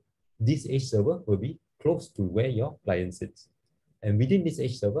 So this edge server will be close to where your client sits. And within this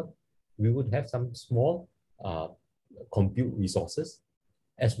edge server, we would have some small compute resources,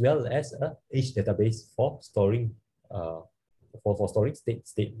 as well as a edge database for storing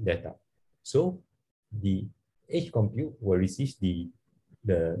state data. So the edge compute will receive the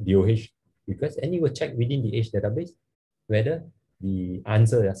DOH request, and it will check within the edge database whether the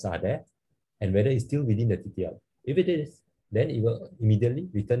answers are there and whether it's still within the TTL. If it is, then it will immediately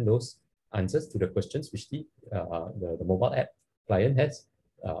return those answers to the questions which the mobile app client has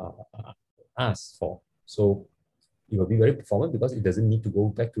asked for. So it will be very performant because it doesn't need to go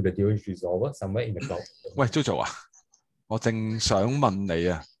back to the DOH resolver somewhere in the cloud. 喂 ，Jojo 啊，我正想問你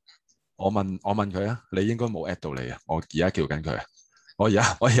啊，我問佢啊，你應該冇 at 到你啊，我而家叫緊佢啊，我而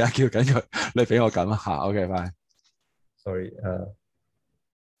家叫緊佢，你俾我撳一下 ，OK fine。Sorry,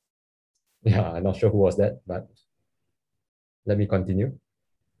 yeah, I'm not sure who was that, but let me continue.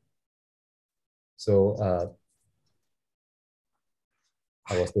 So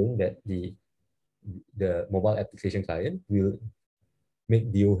I was saying that the mobile application client will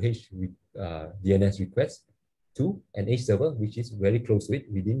make DOH DNS requests to an edge server, which is very close to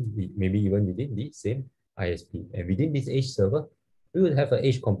it, maybe even within the same ISP. And within this edge server, we will have an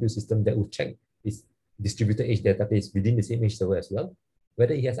edge compute system that will check this distributed edge database within the same edge server as well,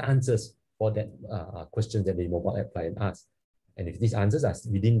 whether it has answers for that questions that the mobile app client asks. And if these answers are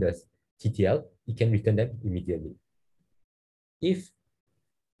within the TTL, it can return them immediately. If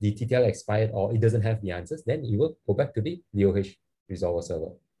the TTL expired or it doesn't have the answers, then it will go back to the DOH resolver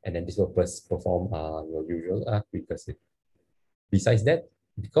server. And then this will perform your usual recursive. Besides that,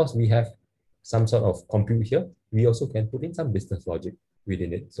 because we have some sort of compute here, we also can put in some business logic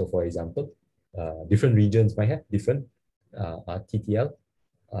within it. So for example, different regions might have different TTL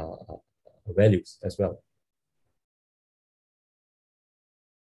values as well.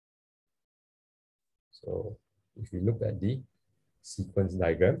 So if you look at the sequence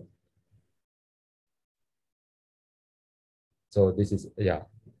diagram, so this is, yeah,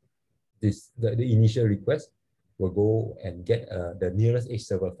 the initial request will go and get the nearest edge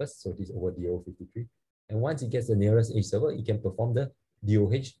server first. So this is over DO53. And once it gets the nearest edge server, it can perform the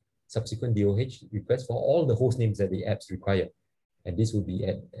DOH, subsequent DOH request for all the host names that the apps require. And this will be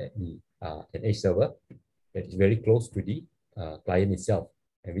at the an edge server that is very close to the client itself.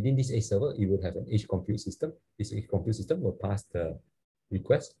 And within this edge server, it will have an edge compute system. This edge compute system will pass the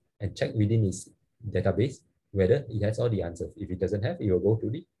request and check within its database whether it has all the answers. If it doesn't have, it will go to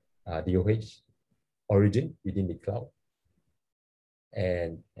the DOH origin within the cloud.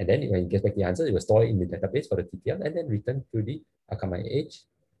 And then when it gets back the answer, it will store it in the database for the TTL and then return to the Akamai edge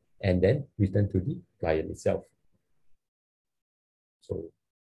and then return to the client itself. So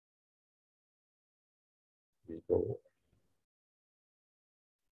we go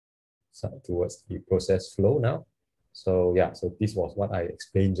towards the process flow now. So yeah, so this was what I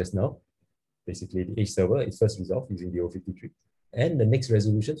explained just now. Basically, the edge server is first resolved using DO53, and the next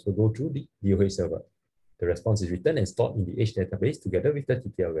resolutions will go through the DOH server. The response is returned and stored in the edge database together with the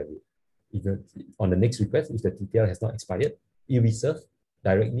TTL value. On the next request, if the TTL has not expired, it will be served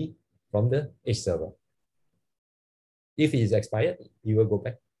directly from the edge server. If it is expired, it will go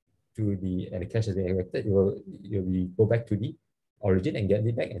back to and the cache has been erected, it will go back to the origin and get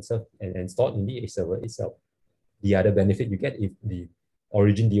it back and served and stored in the edge server itself. The other benefit you get, if the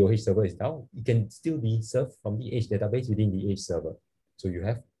origin DOH server is down, it can still be served from the edge database within the edge server. So you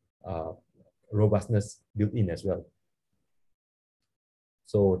have robustness built in as well.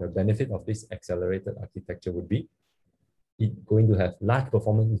 So the benefit of this accelerated architecture would be it's going to have large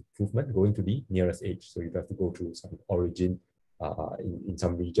performance improvement going to the nearest edge. So you have to go through some origin in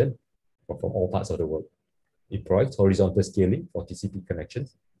some region from all parts of the world. It provides horizontal scaling for TCP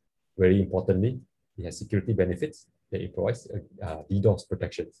connections. Very importantly, it has security benefits that it provides DDoS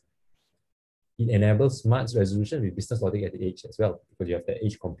protections. It enables smart resolution with business logic at the edge as well, because you have the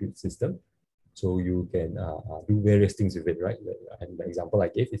edge compute system. So you can do various things with it, right? And the example I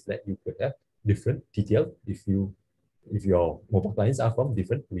gave is that you could have different TTL if your mobile clients are from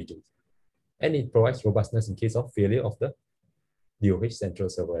different regions. And it provides robustness in case of failure of the DOH central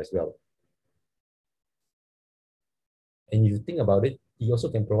server as well. And if you think about it, it also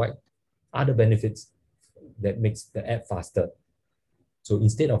can provide other benefits that makes the app faster. So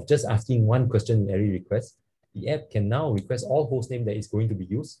instead of just asking one question in every request, the app can now request all hostname that is going to be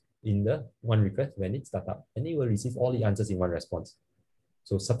used in the one request when it starts up, and it will receive all the answers in one response.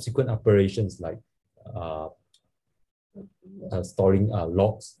 So subsequent operations like storing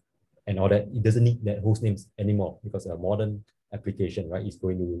logs and all that, it doesn't need that host names anymore, because a modern application, right, is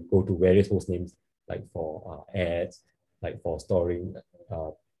going to go to various host names, like for ads, like for storing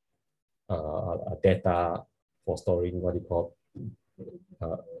data, for storing what you call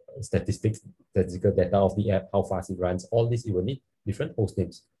statistical data of the app, how fast it runs. All this, it will need different host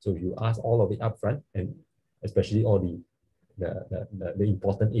names. So if you ask all of it upfront, and especially all the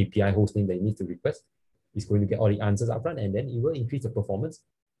important API host name that you need to request, it's going to get all the answers upfront, and then it will increase the performance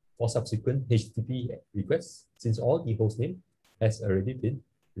for subsequent HTTP requests, since all the host name has already been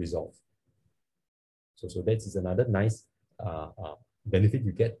resolved. So that is another nice benefit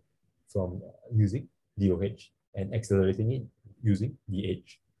you get from using DOH and accelerating it using the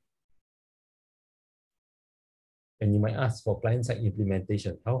edge. And you might ask for client-side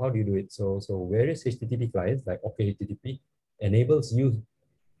implementation. How do you do it? So various HTTP clients like OK HTTP enables you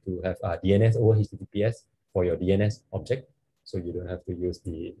to have DNS over HTTPS for your DNS object. So you don't have to use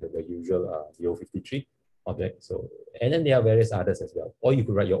the usual DO53 object. So, and then there are various others as well, or you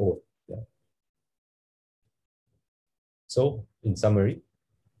could write your own. Yeah. So in summary,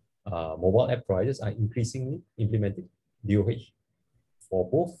 mobile app providers are increasingly implementing DOH for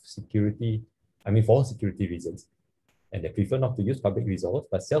both security, for security reasons. And they prefer not to use public resolvers,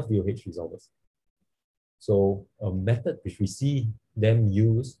 but self-DOH resolvers. So a method which we see them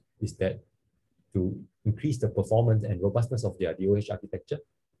use is that to increase the performance and robustness of their DOH architecture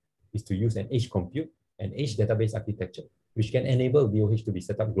is to use an edge compute and edge database architecture, which can enable DOH to be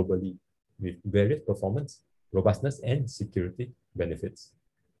set up globally with various performance, robustness, and security benefits.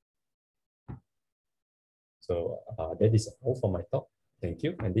 So that is all for my talk. Thank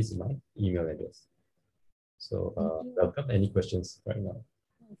you. And this is my email address. So Thank you. welcome. Any questions right now?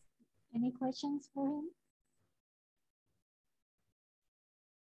 Any questions for him?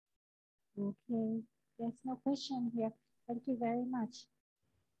 Okay, there's no question here. Thank you very much.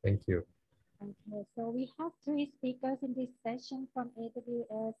 Thank you. Okay, so we have 3 speakers in this session from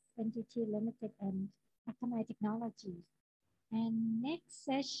AWS, NTT Limited, and Akamai Technologies. And next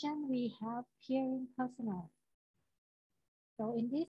session, we have peering personnel. So in this